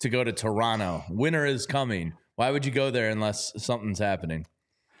Anaheim to go to Toronto. Winter is coming. Why would you go there unless something's happening?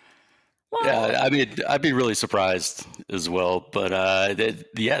 Well, yeah, I'd be really surprised as well. But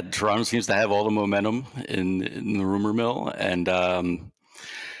Toronto seems to have all the momentum in the rumor mill. And,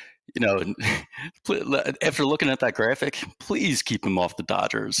 after looking at that graphic, please keep him off the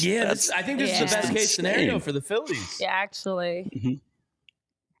Dodgers. Yeah, I think this is the best case scenario for the Phillies. Yeah, actually. Mm-hmm.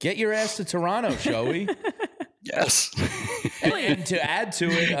 Get your ass to Toronto, Shohei. Yes. and to add to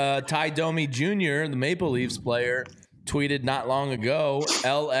it, Ty Domi Jr., the Maple Leafs player, tweeted not long ago,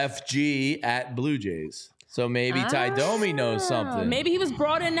 LFG at Blue Jays. So maybe Ty Domi knows something. Maybe he was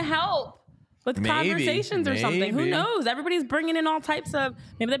brought in to help with conversations or something. Who knows? Everybody's bringing in all types of.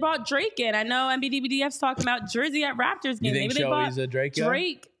 Maybe they brought Drake in. I know MBDBDF's talking about Jersey at Raptors game. You think maybe they brought a Drake guy?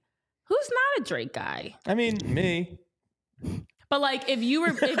 Drake. Who's not a Drake guy? I mean, me. But like, if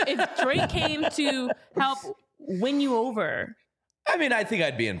Drake came to help win you over, I mean, I think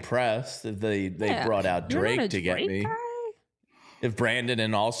I'd be impressed if they brought out Drake to get me. Guy? If Brandon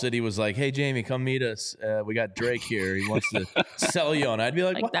in All City was like, "Hey, Jamie, come meet us. We got Drake here. He wants to sell you on." I'd be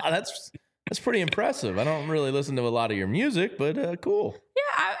like, "Wow, that's pretty impressive. I don't really listen to a lot of your music, but cool."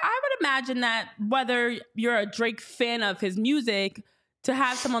 Yeah, I would imagine that whether you're a Drake fan of his music, to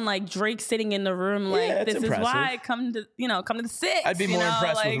have someone like Drake sitting in the room, like this impressive. is why I come to the Six. I'd be more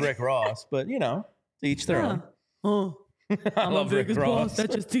impressed with Rick Ross, but to each their own. I love Rick Ross.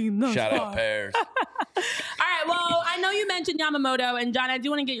 That's just team. Shout out Pears. All right. Well, I know you mentioned Yamamoto, and John, I do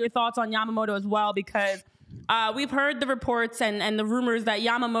want to get your thoughts on Yamamoto as well, because we've heard the reports and the rumors that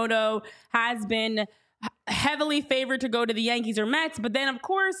Yamamoto has been heavily favored to go to the Yankees or Mets, but then of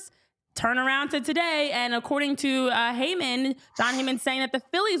course turn around to today, and according to John Heyman saying that the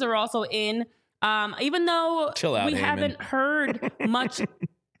Phillies are also in, even though we haven't heard much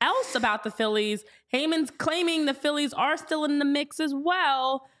else about the Phillies. Heyman's claiming the Phillies are still in the mix as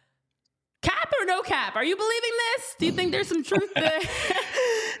well. Cap or no cap? Are you believing this? Do you think there's some truth to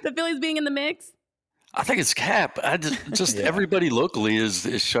the Phillies being in the mix? I think it's cap. Just everybody locally is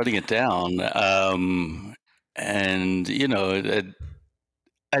shutting it down, and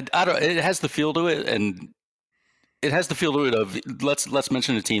I don't. It has the feel to it, and it has the feel to it of let's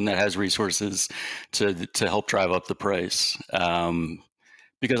mention a team that has resources to help drive up the price.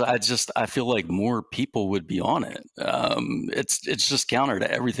 Because I feel like more people would be on it. It's just counter to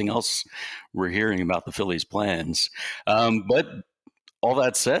everything else we're hearing about the Phillies' plans. But all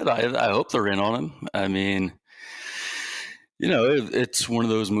that said, I hope they're in on him. I mean, it's one of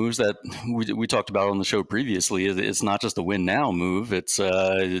those moves that we talked about on the show previously. It's not just a win now move. It's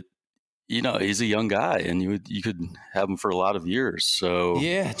he's a young guy, and you could have him for a lot of years. So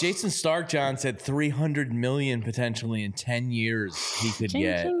yeah, Jason Stark, John, said $300 million potentially in 10 years he could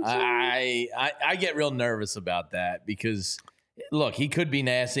get. I get real nervous about that because, look, he could be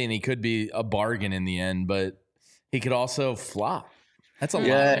nasty and he could be a bargain in the end, but he could also flop. That's a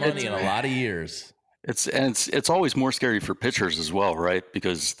lot of money in a lot of years. It's always more scary for pitchers as well, right?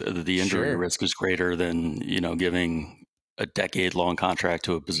 Because the injury risk is greater than giving a decade-long contract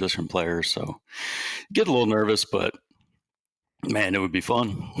to a position player. So get a little nervous, but man, it would be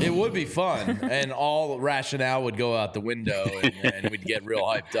fun. It would be fun, and all rationale would go out the window, and we'd get real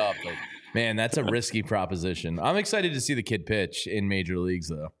hyped up. But man, that's a risky proposition. I'm excited to see the kid pitch in major leagues,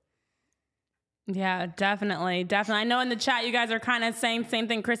 though. Yeah, definitely. I know in the chat you guys are kind of saying same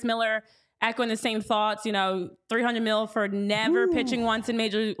thing. Chris Miller echoing the same thoughts. $300 million for never pitching once in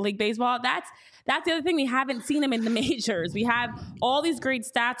Major League Baseball. That's the other thing. We haven't seen him in the majors. We have all these great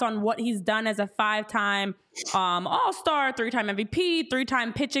stats on what he's done as a 5-time All-Star, 3-time MVP,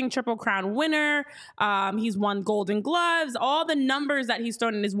 3-time pitching Triple Crown winner. He's won Golden Gloves. All the numbers that he's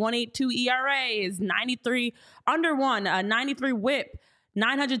thrown in his 1.82 ERA, is 93 under 1, 93 WHIP,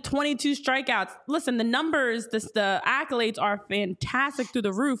 922 strikeouts. Listen, the numbers, the accolades are fantastic through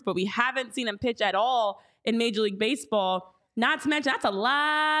the roof, but we haven't seen him pitch at all in Major League Baseball. Not to mention, that's a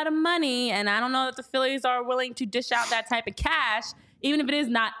lot of money, and I don't know if the Phillies are willing to dish out that type of cash, even if it is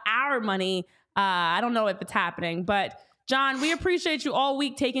not our money. I don't know if it's happening. But, John, we appreciate you all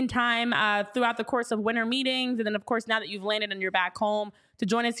week taking time throughout the course of winter meetings, and then, of course, now that you've landed and you're back home, to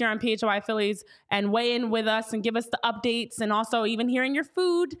join us here on PHY Phillies and weigh in with us and give us the updates, and also even hearing your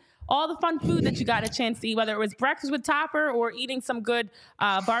food, all the fun food that you got a chance to eat, whether it was breakfast with Topper or eating some good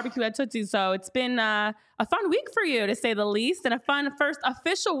barbecue at Tootsie's. So it's been a fun week for you, to say the least, and a fun first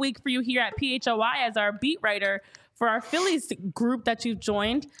official week for you here at PHOI as our beat writer for our Phillies group that you've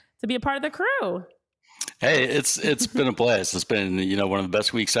joined to be a part of the crew. Hey, it's been a blast. It's been one of the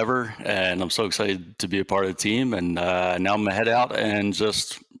best weeks ever, and I'm so excited to be a part of the team. And now I'm gonna head out and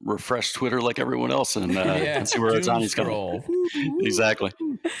just refresh Twitter like everyone else and see where Ohtani's going. Exactly.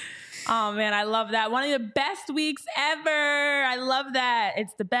 Oh man, I love that. One of the best weeks ever. I love that.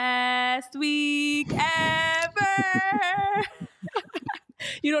 It's the best week ever.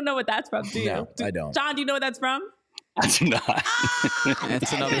 You don't know what that's from, do you? No, I don't. John, do you know what that's from? I do not.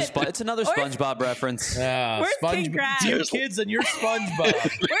 It's another SpongeBob reference. Where's King Krabs? You kids and your SpongeBob.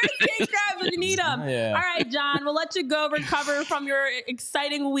 Where's King Krabs when you need him? Yeah. All right, John, we'll let you go recover from your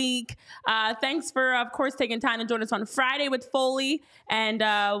exciting week. Thanks for, of course, taking time to join us on Friday with Foley, and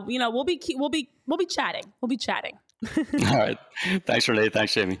we'll be chatting. We'll be chatting. All right. Thanks, Renee.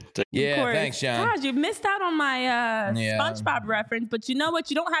 Thanks, Jamie. Yeah, thanks, John. Gosh, you missed out on my SpongeBob reference, but you know what?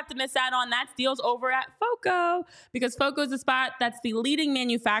 You don't have to miss out on. That's deals over at FOCO, because FOCO is the spot that's the leading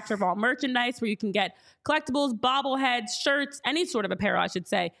manufacturer of all merchandise, where you can get collectibles, bobbleheads, shirts, any sort of apparel, I should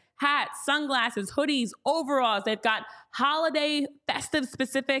say, hats, sunglasses, hoodies, overalls. They've got holiday festive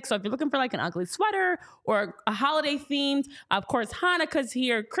specific. So if you're looking for like an ugly sweater or a holiday themed, of course, Hanukkah's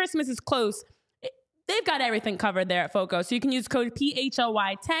here, Christmas is close. They've got everything covered there at FOCO. So you can use code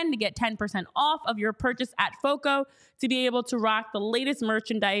PHLY10 to get 10% off of your purchase at FOCO to be able to rock the latest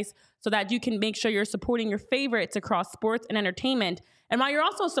merchandise, so that you can make sure you're supporting your favorites across sports and entertainment. And while you're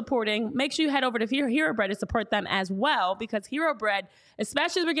also supporting, make sure you head over to Hero Bread to support them as well, because Hero Bread,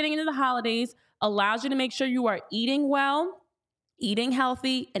 especially as we're getting into the holidays, allows you to make sure you are eating well, eating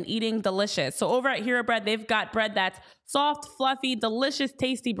healthy, and eating delicious. So over at Hero Bread, they've got bread that's soft, fluffy, delicious,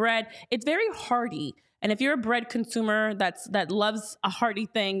 tasty bread. It's very hearty. And if you're a bread consumer that loves a hearty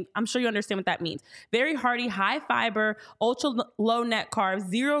thing, I'm sure you understand what that means. Very hearty, high fiber, ultra low net carbs,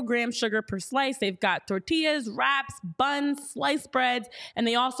 0 gram sugar per slice. They've got tortillas, wraps, buns, sliced breads, and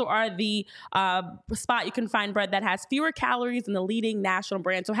they also are the spot you can find bread that has fewer calories than the leading national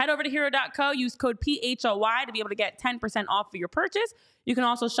brand. So head over to hero.co, use code PHLY to be able to get 10% off for your purchase. You can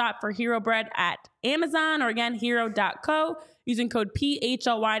also shop for Hero Bread at Amazon, or again, hero.co, using code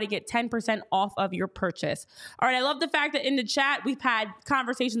PHLY to get 10% off of your purchase. All right, I love the fact that in the chat, we've had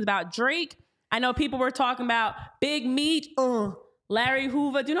conversations about Drake. I know people were talking about Big Meat, Larry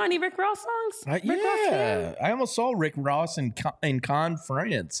Hoover. Do you know any Rick Ross songs? Yeah, I almost saw Rick Ross in Cannes,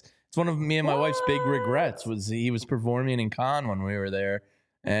 France. It's one of me and my wife's big regrets, was he was performing in Cannes when we were there.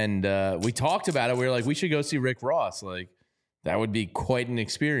 And we talked about it. We were like, we should go see Rick Ross. Like, that would be quite an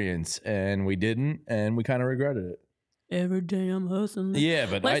experience. And we didn't, and we kind of regretted it. Every day I'm hustling. Yeah,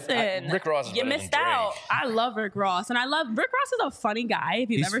 but listen, Rick Ross is you missed out. I love Rick Ross, and Rick Ross is a funny guy. If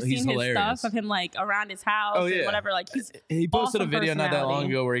you've ever seen his stuff of him like around his house and whatever, like he posted a video not that long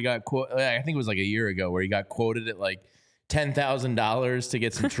ago where he got I think it was like a year ago, where he got quoted at like $10,000 to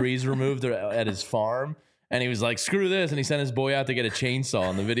get some trees removed at his farm. And he was like, screw this. And he sent his boy out to get a chainsaw.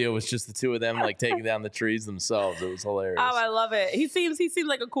 And the video was just the two of them like taking down the trees themselves. It was hilarious. Oh, I love it. He seems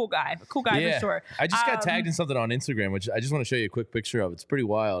like a cool guy. A cool guy for sure. I just got tagged in something on Instagram, which I just want to show you a quick picture of. It's pretty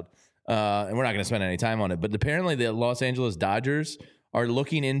wild. And we're not going to spend any time on it. But apparently the Los Angeles Dodgers are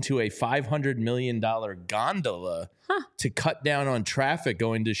looking into a $500 million gondola to cut down on traffic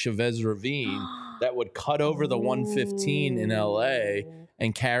going to Chavez Ravine that would cut over the 115 in LA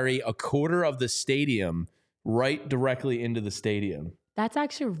and carry a quarter of the stadium right directly into the stadium. That's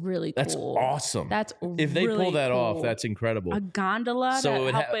actually really cool. That's awesome. That's if they really pull that cool. off, that's incredible. A gondola. So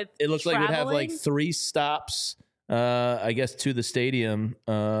it looks like it would have like 3 stops, I guess, to the stadium.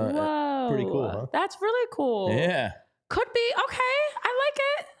 Whoa, pretty cool, huh? That's really cool. Yeah, could be okay. I like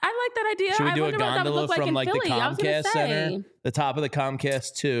it. I like that idea. Should we do a wonder what that would gondola look like from in like Philly. the Comcast Center, the top of the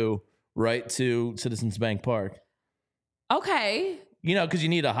Comcast 2, right to Citizens Bank Park? Okay. You know, because you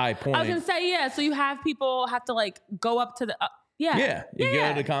need a high point. I was gonna say, yeah. So you have people have to like go up to the You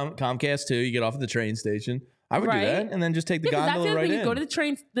go to Comcast 2, you get off at the train station. I would do that, and then just take the gondola right in. You go to the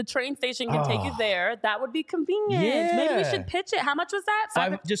train station can take you there. That would be convenient. Yeah. Maybe we should pitch it. How much was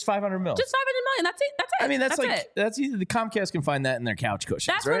that? Just $500 million. Just $500 million. That's it. I mean, that's easy. The Comcast can find that in their couch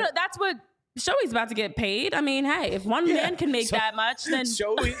cushions. That's what Shohei's about to get paid. I mean, hey, if one man can make that much, then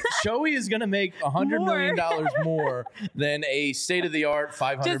Shohei is going to make $100 million more than a state-of-the-art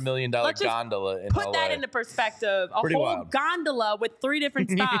 $500 million gondola in LA. Put that into perspective. A whole gondola with 3 different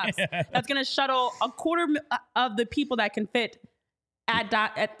stops that's going to shuttle a quarter of the people that can fit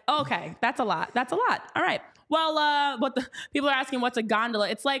okay, that's a lot. That's a lot. All right. Well, what the people are asking, what's a gondola?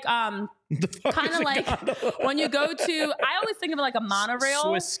 It's like kind of like when you go to. I always think of it like a monorail.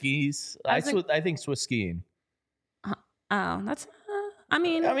 Swiss skis. I think Swiss skiing. That's. I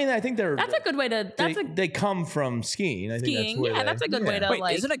mean, I think that's a good way to. They come from skiing. I think that's a good way to. Wait,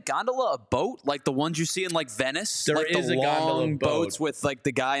 like. Isn't a gondola a boat like the ones you see in like Venice? There like is the a gondola long boat. boats with like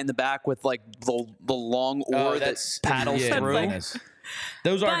the guy in the back with like the long oar that paddles through. Venice.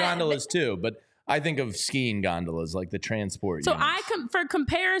 Those are gondolas too, but I think of skiing gondolas, like the transport. So units. For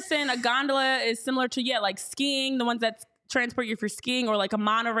comparison, a gondola is similar to like skiing, the ones that transport you for skiing, or like a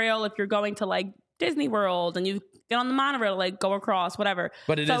monorail if you're going to like Disney World and you get on the monorail, like go across, whatever.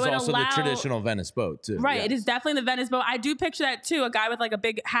 But it is also the traditional Venice boat too. Right. Yeah. It is definitely the Venice boat. I do picture that too. A guy with like a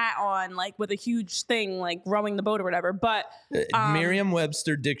big hat on, like with a huge thing, like rowing the boat or whatever. But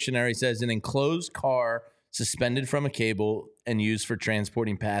Merriam-Webster dictionary says an enclosed car suspended from a cable and used for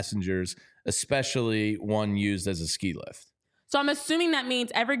transporting passengers, especially one used as a ski lift. So I'm assuming that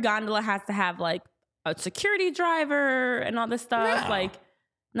means every gondola has to have like a security driver and all this stuff? No.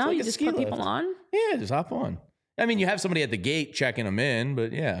 No, like you a just ski put people lift. on? Yeah, just hop on. I mean, you have somebody at the gate checking them in,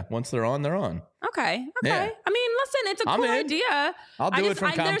 but yeah, once they're on, they're on. Okay. Yeah. I mean, listen, it's a I'm cool in. idea. I'll do it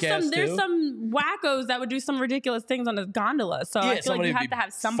from Comcast There's too. some wackos that would do some ridiculous things on a gondola. So I feel like you have to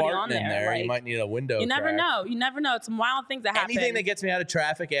have somebody on farting in there. You might need a window. You never crack. know. You never know. It's some wild things that happen. Anything that gets me out of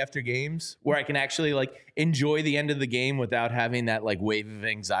traffic after games, where I can actually enjoy the end of the game without having that wave of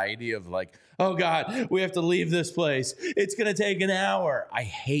anxiety of oh God, we have to leave this place. It's gonna take an hour. I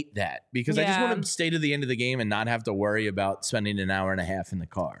hate that because I just want to stay to the end of the game and not have to worry about spending an hour and a half in the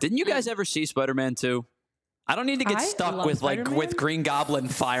car. Didn't you guys ever see Spider-Man 2? I don't need to get stuck with with Green Goblin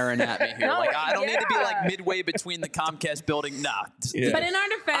firing at me here. No, I don't need to be midway between the Comcast building. Nah. Yeah. But in our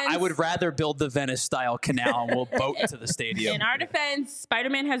defense, I would rather build the Venice-style canal and we'll boat to the stadium. in our defense,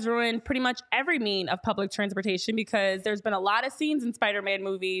 Spider-Man has ruined pretty much every mean of public transportation because there's been a lot of scenes in Spider-Man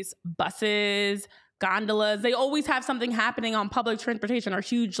movies, buses, gondolas. They always have something happening on public transportation or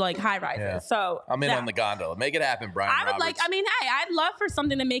huge high rises. Yeah. So I'm in on the gondola. Make it happen, Brian. I would Roberts. hey, I'd love for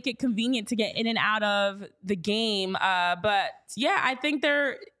something to make it convenient to get in and out of the game. But yeah, I think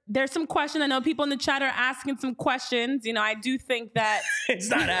there's some questions. I know people in the chat are asking some questions. I do think that it's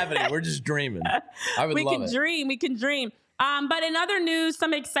not happening. We're just dreaming. I would love it. We can dream. But in other news,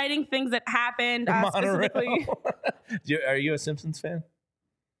 some exciting things that happened. Specifically, Are you a Simpsons fan?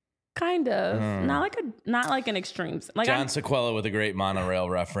 kind of not like an extremes. John Sequella with a great monorail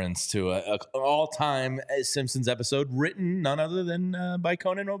reference to a all-time Simpsons episode written none other than by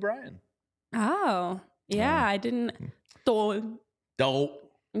Conan O'Brien. Oh yeah, I didn't. Dope.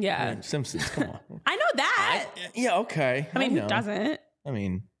 Yeah, Simpsons. Come on. I know that. Yeah. Okay. I mean, know. who doesn't? I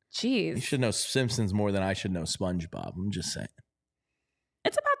mean, Jeez, you should know Simpsons more than I should know SpongeBob. I'm just saying.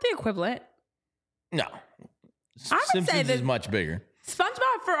 it's about the equivalent. No. I would say Simpsons that is much bigger.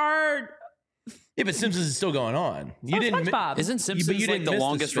 SpongeBob for our Yeah, but Simpsons is still going on. You didn't. SpongeBob. Isn't Simpsons you didn't the miss the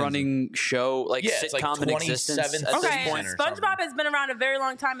longest Simpsons. running show, it's sitcom in existence? 27 at this Okay, point? or SpongeBob something. has been around a very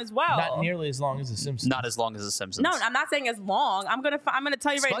long time as well. Not nearly as long as the Simpsons. Not as long as the Simpsons. No, I'm not saying as long. I'm gonna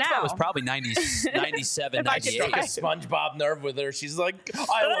tell you right SpongeBob now. was probably 97, If I could 98. Struck a SpongeBob nerve with her. She's like,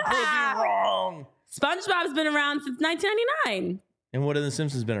 I will prove you wrong. SpongeBob's been around since 1999. And what have the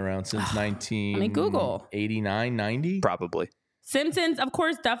Simpsons been around since 1989, 90? Probably. Simpsons, of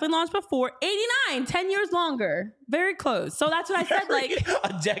course, definitely launched before 89, 10 years longer. Very close. So that's what I said.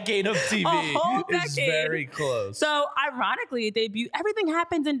 A decade of TV A whole is decade. very close. So ironically, it debuted. Everything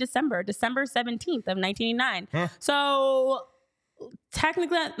happens in December 17th of 1989. Huh. So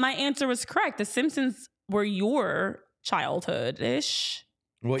technically, my answer was correct. The Simpsons were your childhood-ish.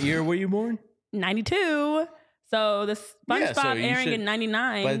 What year were you born? 92. So the SpongeBob so you airing should- in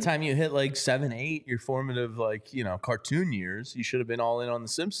 99. By the time you hit 7, 8, your formative cartoon years, you should have been all in on The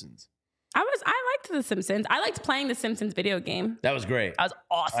Simpsons. I liked The Simpsons. I liked playing The Simpsons video game. That was great. That was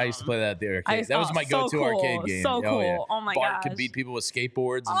awesome. I used to play that at the arcade. That was my so go-to cool. arcade game. So cool. Oh my Bart gosh. could beat people with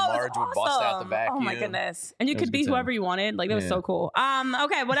skateboards, and Oh, it was Marge would bust out the awesome. vacuum. Oh my goodness. And you That was could a be good time. whoever you wanted. That was so cool.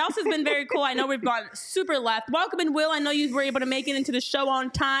 Okay, what else has been very cool? I know we've gone super left. Welcome in, Will. I know you were able to make it into the show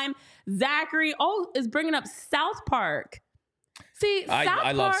on time. Zachary is bringing up South Park. See,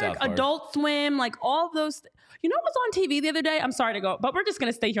 I love South Park. Adult Swim, all of those. You know what was on TV the other day? I'm sorry to go, but we're just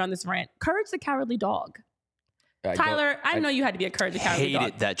going to stay here on this rant. Courage the Cowardly Dog. Tyler, I know you had to be a Courage the Cowardly Dog.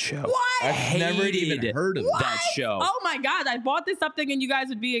 Hated that show. What? I've never even heard of that show. Oh my God, I bought this up thinking you guys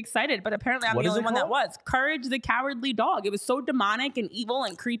would be excited, but apparently I'm What the is only it one that called? was. Courage the Cowardly Dog. It was so demonic and evil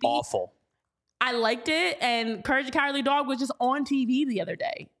and creepy. Awful. I liked it, and Courage the Cowardly Dog was just on TV the other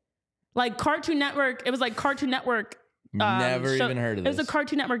day. Cartoon Network, it was Cartoon Network. Never even heard of It was this. a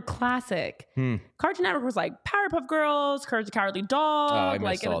Cartoon Network classic. Cartoon Network was Powerpuff Girls, Courage the Cowardly Dog. Oh, I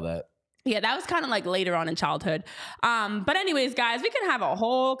missed all that. Yeah, that was kind of later on in childhood. But anyways, guys, we can have a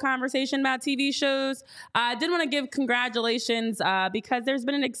whole conversation about TV shows. I did want to give congratulations because there's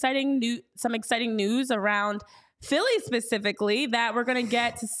been some exciting news around Philly specifically that we're going to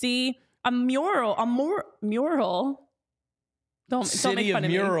get to see a mural. Don't City make fun of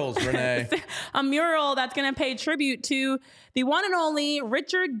of me. murals, Renee. A mural that's going to pay tribute to the one and only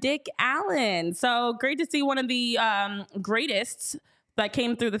Richard Dick Allen. So great to see one of the greatest that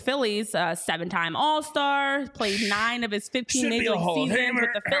came through the Phillies, 7-time All-Star, played 9 of his 15 major league seasons with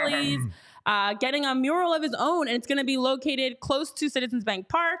the Phillies, getting a mural of his own, and it's going to be located close to Citizens Bank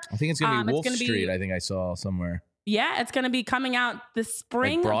Park. I think it's going to be Wolf gonna Street. I think I saw somewhere. Yeah, it's going to be coming out this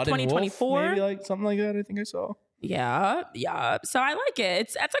spring of Broad and 2024. Wolf, maybe something like that. I think I saw. Yeah. So I like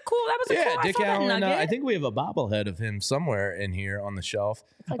it. That was a cool. Dick I saw that Allen. nugget. I think we have a bobblehead of him somewhere in here on the shelf.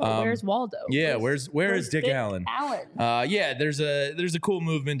 It's like, where's Waldo? Yeah, where's Dick Allen? There's a cool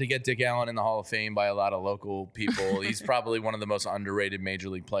movement to get Dick Allen in the Hall of Fame by a lot of local people. He's probably one of the most underrated major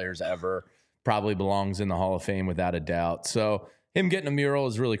league players ever. Probably belongs in the Hall of Fame without a doubt. So him getting a mural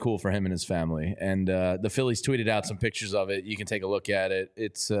is really cool for him and his family. And the Phillies tweeted out some pictures of it. You can take a look at it.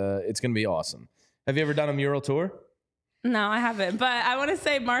 It's going to be awesome. Have you ever done a mural tour? No, I haven't. But I want to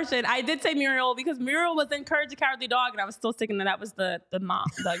say, Martian, I did say Muriel because Muriel was in Courage the Cowardly Dog, and I was still sticking that was the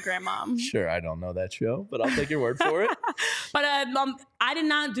grandmom. Sure, I don't know that show, but I'll take your word for it. But I did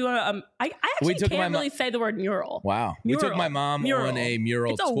not do I actually can't really say the word mural. Wow. Mural. We took my mom on a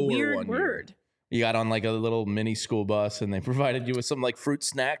mural tour. It's a weird one word. Year. You got on like a little mini school bus, and they provided you with some like fruit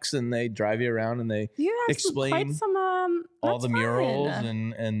snacks, and they drive you around, and they explain all the murals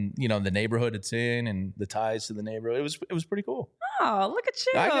and the neighborhood it's in and the ties to the neighborhood. It was pretty cool. Oh, look at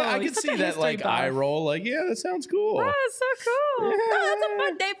you! I could see that like eye roll. Like, yeah, that sounds cool. That is so cool. Yeah. Oh, that's a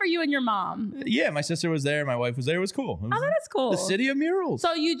fun day for you and your mom. Yeah, my sister was there. My wife was there. It was cool. That is cool. The city of murals.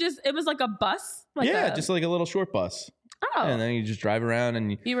 So it was like a bus. Just like a little short bus. Oh. And then you just drive around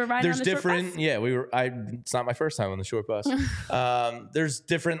and you were riding on the different, short bus? Yeah, it's not my first time on the short bus. There's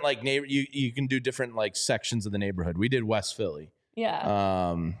different like you can do different like sections of the neighborhood. We did West Philly.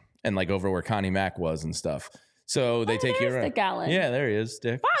 Yeah. And like over where Connie Mack was and stuff. So they take you around. Dick Allen. Yeah, there he is,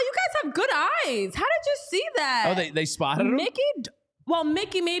 Dick. Wow, you guys have good eyes. How did you see that? Oh, they spotted him?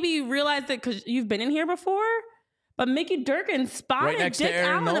 Mickey maybe realized it because you've been in here before. But Mickey Durkin spotted Dick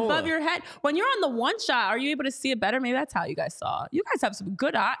Allen above your head. When you're on the one shot, are you able to see it better? Maybe that's how you guys saw it. You guys have some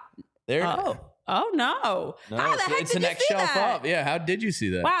good eyes. There. Oh, no. How the heck it's did the you next see shelf that? up. Yeah, how did you see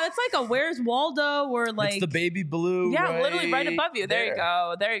that? Wow, it's like a Where's Waldo or like... It's the baby blue. Yeah, literally right above you. There you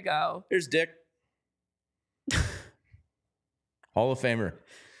go. There you go. Here's Dick. Hall of Famer.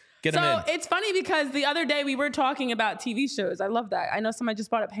 Get him in. So it's funny because the other day we were talking about TV shows. I love that. I know somebody just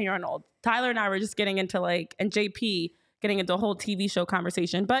brought up Hey Arnold. Tyler and I were just getting into and JP getting into a whole TV show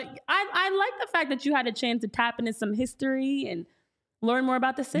conversation. But I like the fact that you had a chance to tap into some history and learn more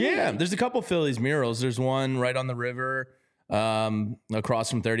about the city. Yeah, there's a couple Phillies murals. There's one right on the river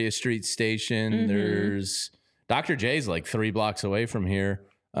across from 30th Street Station. Mm-hmm. There's Dr. J's like 3 blocks away from here.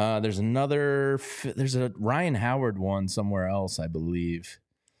 There's a Ryan Howard one somewhere else, I believe.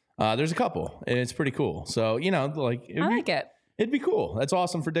 There's a couple, and it's pretty cool. So, I like it. It'd be cool. That's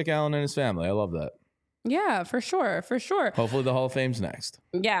awesome for Dick Allen and his family. I love that. Yeah, for sure. Hopefully the Hall of Fame's next.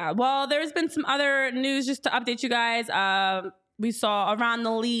 Yeah, well, there's been some other news just to update you guys. We saw around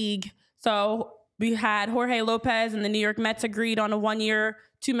the league. So we had Jorge Lopez and the New York Mets agreed on a 1-year,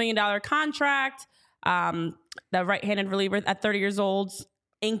 $2 million contract. The right-handed reliever at 30 years old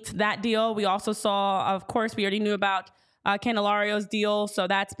inked that deal. We also saw, of course, we already knew about Candelario's deal. So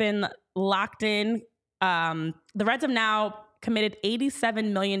that's been locked in. The Reds have now committed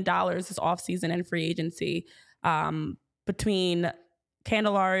 $87 million this offseason in free agency between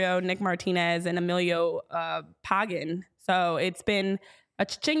Candelario, Nick Martinez, and Emilio Pagan. So it's been a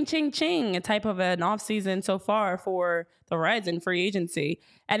ching, a type of an offseason so far for the Reds in free agency.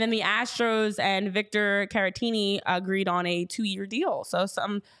 And then the Astros and Victor Caratini agreed on a 2-year deal. So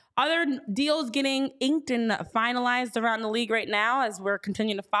some other deals getting inked and finalized around the league right now as we're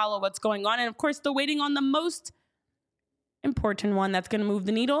continuing to follow what's going on. And of course, still waiting on the most important one that's going to move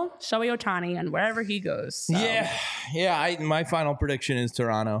the needle, Shohei Ohtani, and wherever he goes. So. Yeah. My final prediction is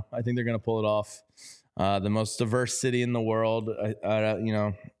Toronto. I think they're going to pull it off. The most diverse city in the world. I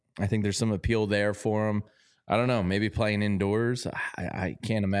think there's some appeal there for them. I don't know, maybe playing indoors. I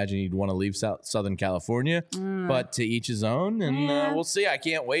can't imagine you'd want to leave Southern California, but to each his own. And we'll see. I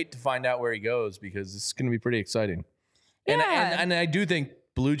can't wait to find out where he goes because it's going to be pretty exciting. Yeah. And I do think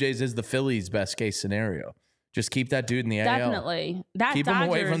Blue Jays is the Phillies' best case scenario. Just keep that dude in the AL. Definitely. Keep him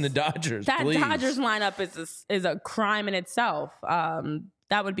away from the Dodgers, please. Dodgers lineup is a crime in itself.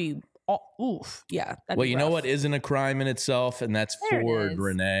 That would be oof. Yeah. Well, you know what isn't a crime in itself? And that's Ford,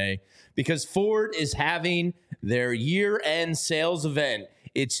 Renee. Because Ford is having their year-end sales event.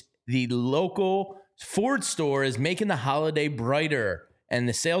 It's the local Ford store is making the holiday brighter. And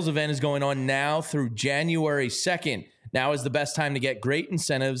the sales event is going on now through January 2nd. Now is the best time to get great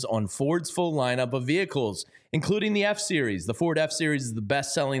incentives on Ford's full lineup of vehicles, including the F-Series. The Ford F-Series is the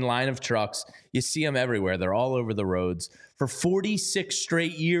best-selling line of trucks. You see them everywhere. They're all over the roads for 46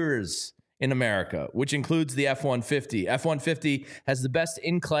 straight years in America, which includes the F-150. F-150 has the best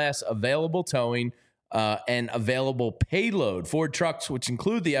in-class available towing, and available payload. Ford trucks, which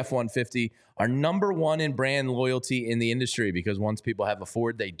include the F-150, are number one in brand loyalty in the industry because once people have a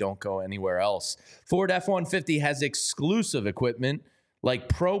Ford, they don't go anywhere else. Ford F-150 has exclusive equipment like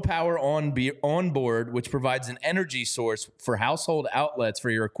Pro Power Onboard, which provides an energy source for household outlets for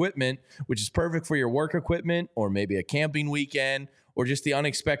your equipment, which is perfect for your work equipment or maybe a camping weekend or just the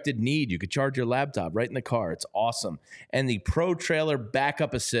unexpected need. You could charge your laptop right in the car. It's awesome. And the Pro Trailer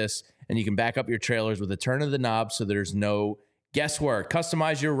Backup Assist, and you can back up your trailers with a turn of the knob so there's no guesswork.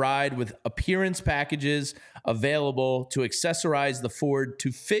 Customize your ride with appearance packages available to accessorize the Ford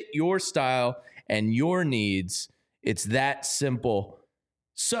to fit your style and your needs. It's that simple.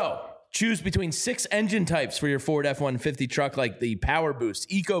 So choose between 6 engine types for your Ford F-150 truck, like the Power Boost,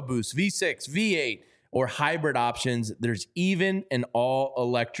 EcoBoost, V6, V8, or hybrid options. There's even an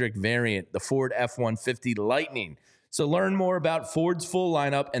all-electric variant, the Ford F-150 Lightning. So learn more about Ford's full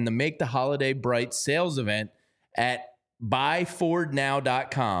lineup and the Make the Holiday Bright sales event at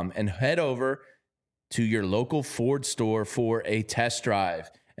buyfordnow.com and head over to your local Ford store for a test drive.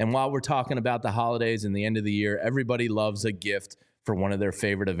 And while we're talking about the holidays and the end of the year, everybody loves a gift for one of their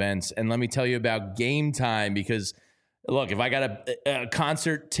favorite events. And let me tell you about Game Time, because look, if I got a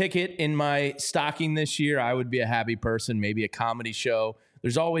concert ticket in my stocking this year, I would be a happy person, maybe a comedy show.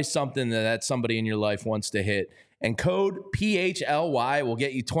 There's always something that somebody in your life wants to hit. And code PHLY will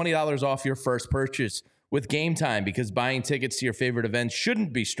get you $20 off your first purchase with Game Time, because buying tickets to your favorite events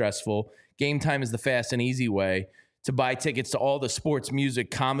shouldn't be stressful. Game Time is the fast and easy way to buy tickets to all the sports, music,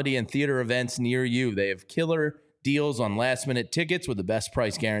 comedy, and theater events near you. They have killer deals on last-minute tickets with the best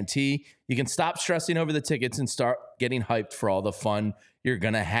price guarantee. You can stop stressing over the tickets and start getting hyped for all the fun you're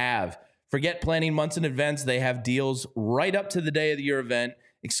going to have. Forget planning months in advance. They have deals right up to the day of your event.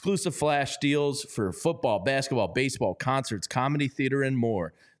 Exclusive flash deals for football, basketball, baseball, concerts, comedy, theater, and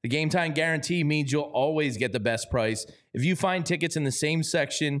more. The Game Time guarantee means you'll always get the best price. If you find tickets in the same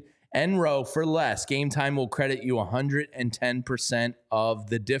section and row for less, Game Time will credit you 110% of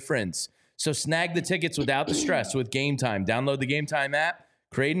the difference. So snag the tickets without the stress with Game Time. Download the Game Time app,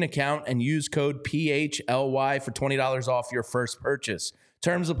 create an account, and use code PHLY for $20 off your first purchase.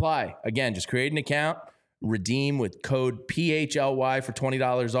 Terms apply. Again, just create an account, redeem with code PHLY for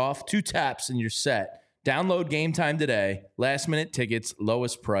 $20 off. 2 taps and you're set. Download Game Time today. Last minute tickets,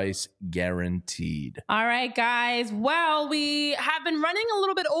 lowest price guaranteed. All right, guys. Well, we have been running a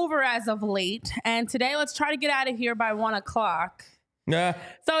little bit over as of late. And today, let's try to get out of here by 1 o'clock. Yeah.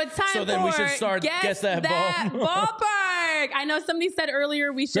 So it's time So then we should start Guess That Ballpark. I know somebody said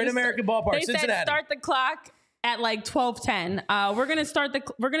earlier we should. Great American Ballpark, They Cincinnati. said start the clock at like 12:10. We're gonna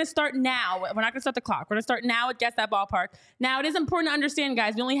start now. We're not gonna start the clock. We're gonna start now at Guess That Ballpark. Now it is important to understand,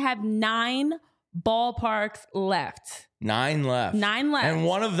 guys. We only have 9 ballparks left. 9 left. 9 left. And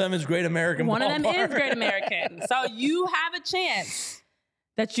one of them is Great American Ballpark. One of them is Great American. So you have a chance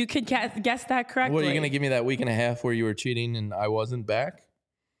that you could guess that correctly. What, are you going to give me that week and a half where you were cheating and I wasn't back?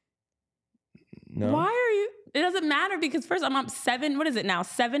 No. Why are you? It doesn't matter because first I'm up 7. What is it now?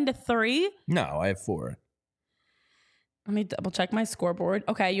 7-3? No, I have 4. Let me double check my scoreboard.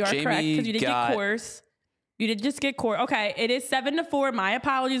 Okay, you are correct because you did get Coors. You did just get Coors. Okay, it is 7-4. My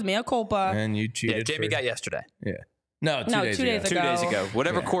apologies, mea culpa. And you cheated. Yeah, Jamie got yesterday. Yeah. No, 2 days ago. 2 days ago.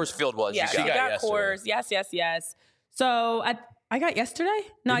 Whatever Coors Field was, yeah, you got. she got Coors. Yes. So I got yesterday?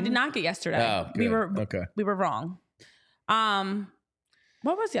 No, I did not get yesterday. Oh, good. We were wrong.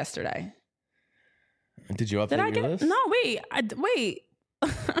 What was yesterday? Did you update your list? No, wait.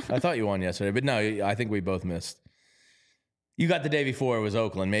 I thought you won yesterday, but no, I think we both missed. You got the day before, it was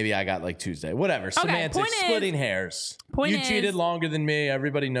Oakland. Maybe I got like Tuesday. Whatever. Semantics, splitting hairs. You cheated longer than me.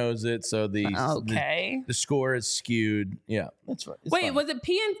 Everybody knows it. So the score is skewed. Yeah, that's right. Wait, fine. Was it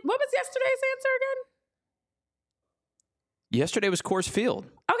P and what was yesterday's answer again? Yesterday was Coors Field.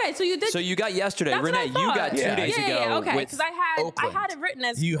 Okay, so you did. So you got yesterday. That's Renee, you got 2 days ago. Yeah, okay. Because I had it written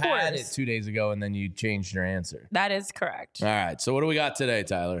as you Coors. had it 2 days ago, and then you changed your answer. That is correct. All right. So what do we got today,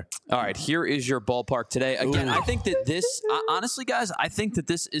 Tyler? All right. Here is your ballpark today. Again, I think that this, honestly, guys, I think that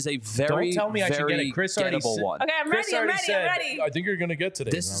this is a very, don't tell me I should get it. Chris gettable one. Okay, I'm ready. I think you're gonna get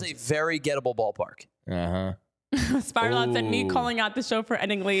today. This is a very gettable ballpark. Spiral Out said me calling out the show for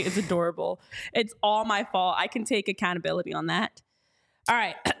ending late is adorable. It's all my fault. I can take accountability on that. All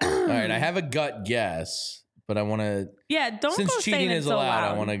right. All right. I have a gut guess, but I want to. Yeah, don't Since go cheating saying is so allowed,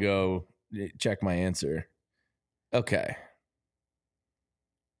 loud. I want to go check my answer. Okay.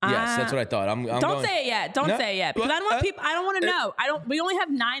 Yes, that's what I thought. I'm don't going, say it yet. Don't say it yet because I don't want people. I don't want to know. We only have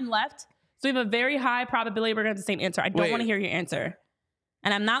 9 left, so we have a very high probability we're going to have the same answer. I don't want to hear your answer,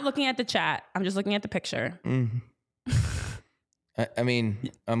 and I'm not looking at the chat. I'm just looking at the picture. I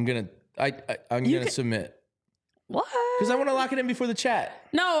mean, I'm gonna I'm going to submit. What? Because I want to lock it in before the chat.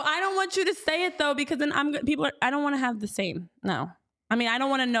 No, I don't want you to say it though, because then I don't want to have the same. No. I mean, I don't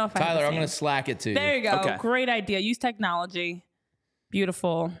want to know if Tyler, I have the I'm same. going to Slack it to you. There you go. Okay. Great idea. Use technology.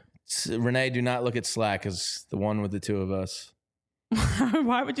 Beautiful. Renee, do not look at Slack as the one with the two of us.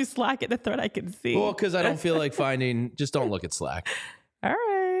 Why would you Slack it the thread I can see? Well, because I don't feel like finding. Just don't look at Slack. All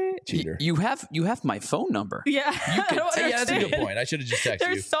right. Cheater. You have my phone number. Yeah. Yeah, that's a good point. I should have just texted you.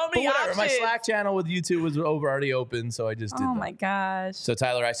 There's so many But whatever. My options. Slack channel with you two was already open, so I just did Oh that. my gosh. So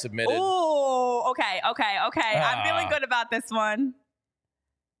Tyler, I submitted. Oh, okay. I'm feeling good about this one.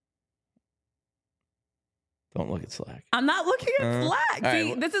 Don't look at Slack. I'm not looking at Slack. all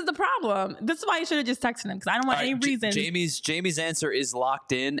See, right. this is the problem. This is why you should have just texted him, because I don't want All any right, reason. Jamie's answer is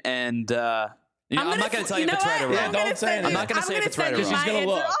locked in, and I'm not going to tell you if it's right or Yeah, wrong. don't say anything. I'm not going to say if it's right or wrong. She's gonna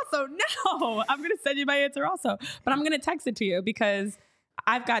look. Also, no, I'm going to send you my answer also, but I'm going to text it to you because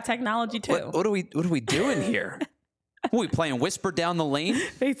I've got technology too. What are we doing here? Are we playing Whisper Down the Lane?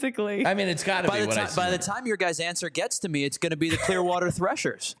 Basically. I mean, it's got to be what I By the time your guys' answer gets to me, it's going to be the Clearwater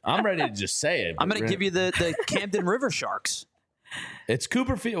Threshers. I'm ready to just say it. I'm going to give you the Camden River Sharks. It's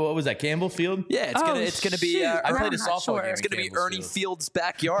Cooper Field. What was that? Campbell Field? Yeah, it's gonna be. shoot. I played a I'm not softball sure. game. It's gonna be Campbell's Ernie Field. Field's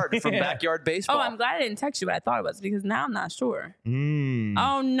backyard from Yeah. backyard baseball. Oh, I'm glad I didn't text you what I thought it was, because now I'm not sure. Mm.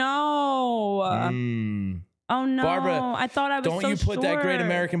 Oh no. Mm. Oh no. Barbara, I thought I was Don't so you put that Great sure.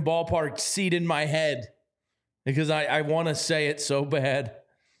 American Ballpark seed in my head, because I want to say it so bad.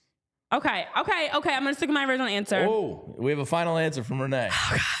 Okay. I'm going to stick with my original answer. Oh, we have a final answer from Renee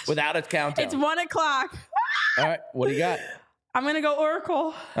without a countdown. It's 1 o'clock. All right, what do you got? I'm going to go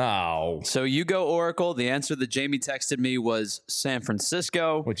Oracle. Oh, So you go Oracle. The answer that Jamie texted me was San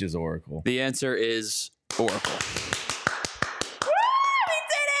Francisco. which is Oracle. The answer is Oracle. Woo! We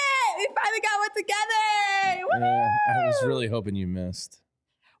did it! We finally got one together! Woo! I was really hoping you missed.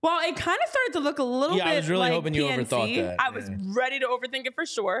 Well, it kind of started to look a little bit I was really like hoping you PNC. overthought that. I was ready to overthink it for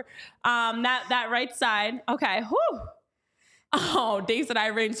sure. That right side. Okay. Whew. Oh, Dave said I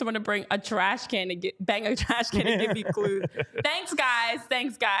arranged someone to bring a trash can to bang a trash can and give me clues. Thanks,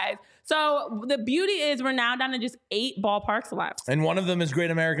 guys. So the beauty is we're now down to just 8 ballparks left. And one of them is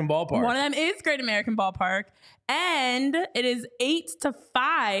Great American Ballpark. One of them is Great American Ballpark, and it is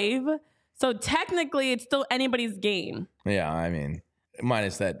 8-5. So technically, it's still anybody's game. Yeah, I mean,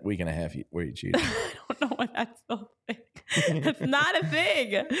 minus that week and a half where you cheated. I don't know why that's still a thing. It's not a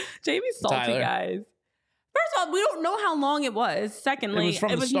thing. Jamie's salty, Tyler. guys. First of all, we don't know how long it was. Secondly, It was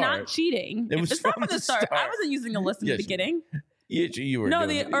from the start. not cheating. It was it's not from from the the start. I start. wasn't using a list in Yes, the beginning. You were No, doing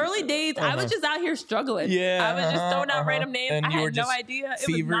the it. early days, I was just out here struggling. Yeah, I was just throwing out random names. And I you were had no just idea. It was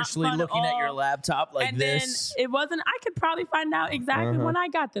not feverishly fun looking at your all. laptop like and this. then it wasn't. I could probably find out exactly when I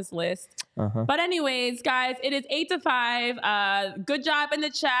got this list. But anyways, guys, it is 8-5. Good job in the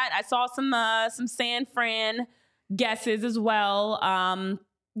chat. I saw some San Fran guesses as well.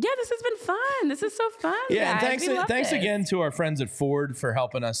 Yeah, this has been fun. This is so fun. Yeah, and guys. We love thanks this. again to our friends at Ford for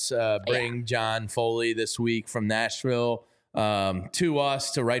helping us bring John Foley this week from Nashville to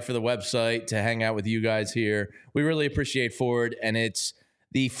us to write for the website, to hang out with you guys here. We really appreciate Ford, and it's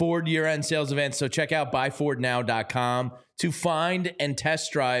the Ford year-end sales event. So check out buyfordnow.com to find and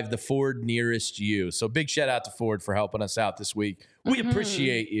test drive the Ford nearest you. So big shout out to Ford for helping us out this week. We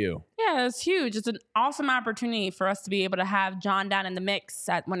appreciate you. Yeah, it's huge. It's an awesome opportunity for us to be able to have John down in the mix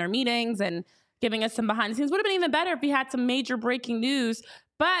at one of our meetings and giving us some behind the scenes. Would have been even better if we had some major breaking news,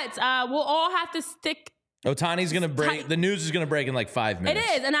 but we'll all have to stick. Ohtani's going to break. The news is going to break in like 5 minutes.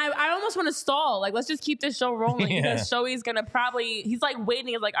 It is, and I almost want to stall. Like, let's just keep this show rolling because Shohei's going to he's like waiting.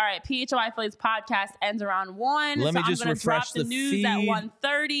 He's like, all right, PHOI Phillies podcast ends around 1. Let me so just I'm going to drop refresh the the news at feed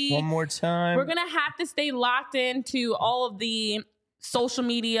 1:30. One more time. We're going to have to stay locked into all of the social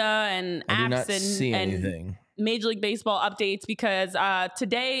media and I do not apps see and anything. Major League Baseball updates because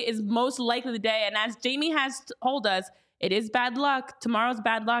today is most likely the day. And as Jamie has told us, it is bad luck. Tomorrow's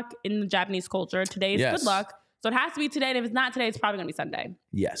bad luck in the Japanese culture. Today is good luck. So it has to be today. And if it's not today, it's probably going to be Sunday.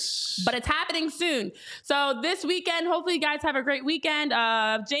 Yes. But it's happening soon. So this weekend, hopefully you guys have a great weekend.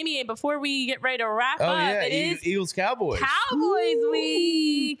 Jamie, before we get ready to wrap up, it is Eagles Cowboys. Cowboys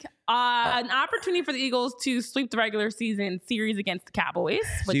week. An opportunity for the Eagles to sweep the regular season series against the Cowboys,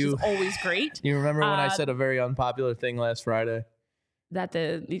 which is always great. You remember when I said a very unpopular thing last Friday? That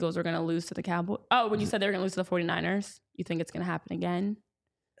the Eagles were going to lose to the Cowboys. Oh, when you said they were going to lose to the 49ers, you think it's going to happen again?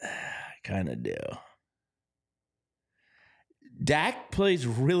 I kind of do. Dak plays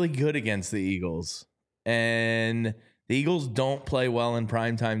really good against the Eagles, and the Eagles don't play well in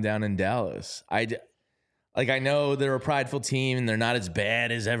primetime down in Dallas. Like, I know they're a prideful team and they're not as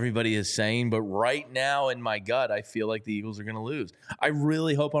bad as everybody is saying, but right now in my gut, I feel like the Eagles are going to lose. I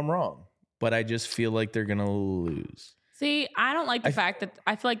really hope I'm wrong, but I just feel like they're going to lose. See, I don't like the fact that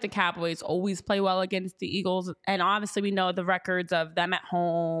I feel like the Cowboys always play well against the Eagles. And obviously we know the records of them at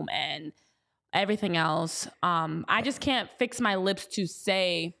home and everything else. I just can't fix my lips to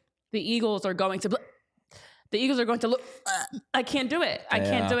say the Eagles are going to look. I can't do it. I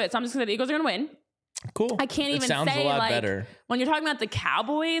can't do it. So I'm just going to say the Eagles are going to win. Cool. I can't even sounds say a lot like better. When you're talking about the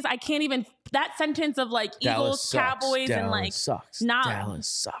Cowboys, I can't even that sentence of like Eagles, Cowboys, and like Dallas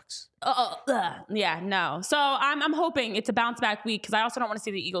sucks. Yeah, no. So I'm hoping it's a bounce back week because I also don't want to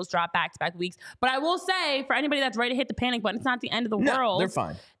see the Eagles drop back-to-back weeks. But I will say for anybody that's ready to hit the panic button, it's not the end of the world. They're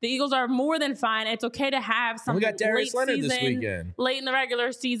fine. The Eagles are more than fine. It's okay to have some we got Darius late Leonard season, this weekend. late in the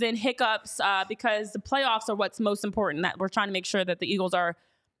regular season hiccups because the playoffs are what's most important. That we're trying to make sure that the Eagles are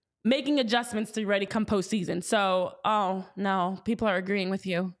making adjustments to be ready come postseason. So, oh no, people are agreeing with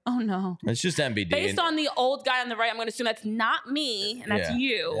you. Oh no, it's just MBD. Based on the old guy on the right, I'm going to assume that's not me and that's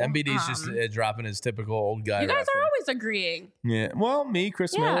you. MBD's just dropping his typical old guy. You guys are always agreeing. Yeah. Well, me,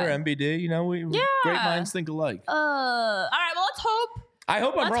 Chris Miller, MBD. You know, we great minds think alike. All right. Well, let's hope. I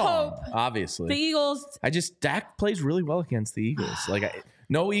hope I'm wrong. Obviously, the Eagles. Dak plays really well against the Eagles.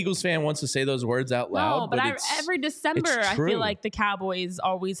 No Eagles fan wants to say those words out loud. No, but every December, I feel like the Cowboys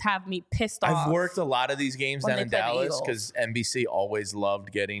always have me pissed off. I've worked a lot of these games down in Dallas because NBC always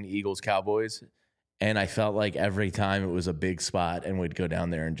loved getting Eagles Cowboys. And I felt like every time it was a big spot and we'd go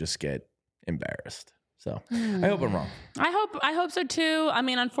down there and just get embarrassed. So I hope I'm wrong. I hope so too. I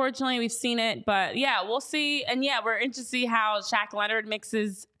mean, unfortunately, we've seen it, but yeah, we'll see. And yeah, we're interested to see how Shaq Leonard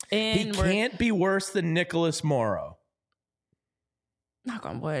mixes in. He can't be worse than Nicholas Morrow. Knock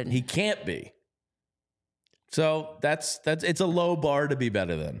on wood. He can't be. So that's it's a low bar to be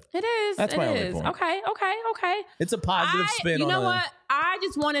better than. It is. That's my only point. Okay. It's a positive spin. You know what? I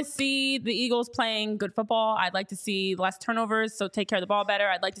just want to see the Eagles playing good football. I'd like to see less turnovers, so take care of the ball better.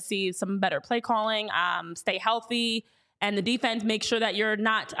 I'd like to see some better play calling. Stay healthy, and the defense make sure that you're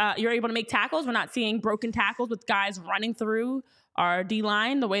able to make tackles. We're not seeing broken tackles with guys running through our D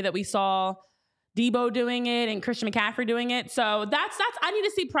line the way that we saw Debo doing it and Christian McCaffrey doing it. So that's I need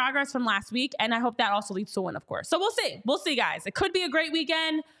to see progress from last week, and I hope that also leads to a win, of course. So we'll see, guys. It could be a great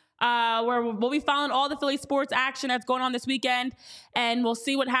weekend where we'll be following all the Philly sports action that's going on this weekend, and we'll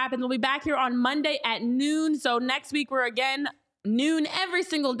see what happens. We'll be back here on Monday at noon. So next week we're again noon every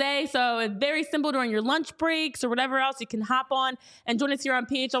single day. So it's very simple during your lunch breaks or whatever else. You can hop on and join us here on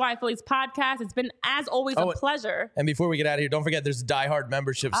PHLY Phillies podcast. It's been, as always, a pleasure. And before we get out of here, don't forget there's a Die Hard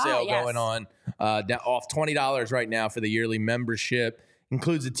membership sale going on. Off $20 right now for the yearly membership.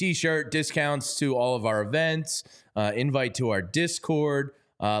 Includes a t-shirt, discounts to all of our events, invite to our Discord.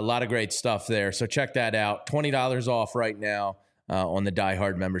 A lot of great stuff there. So check that out. $20 off right now on the Die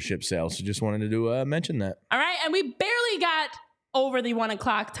Hard membership sale. So just wanted to mention that. All right. And we barely got over the 1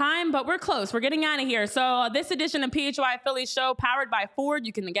 o'clock time, but we're close. We're getting out of here. So this edition of PHY Philly Show, powered by Ford.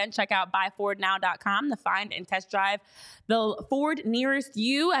 You can again check out buyfordnow.com to find and test drive the Ford nearest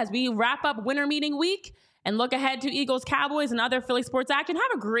you as we wrap up winter meeting week and look ahead to Eagles, Cowboys, and other Philly sports action.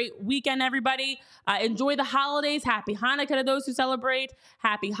 Have a great weekend, everybody. Enjoy the holidays. Happy Hanukkah to those who celebrate.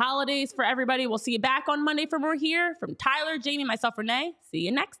 Happy holidays for everybody. We'll see you back on Monday for more here. From Tyler, Jamie, myself, Renee. See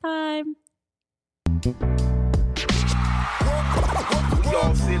you next time. We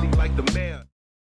all silly like the mayor.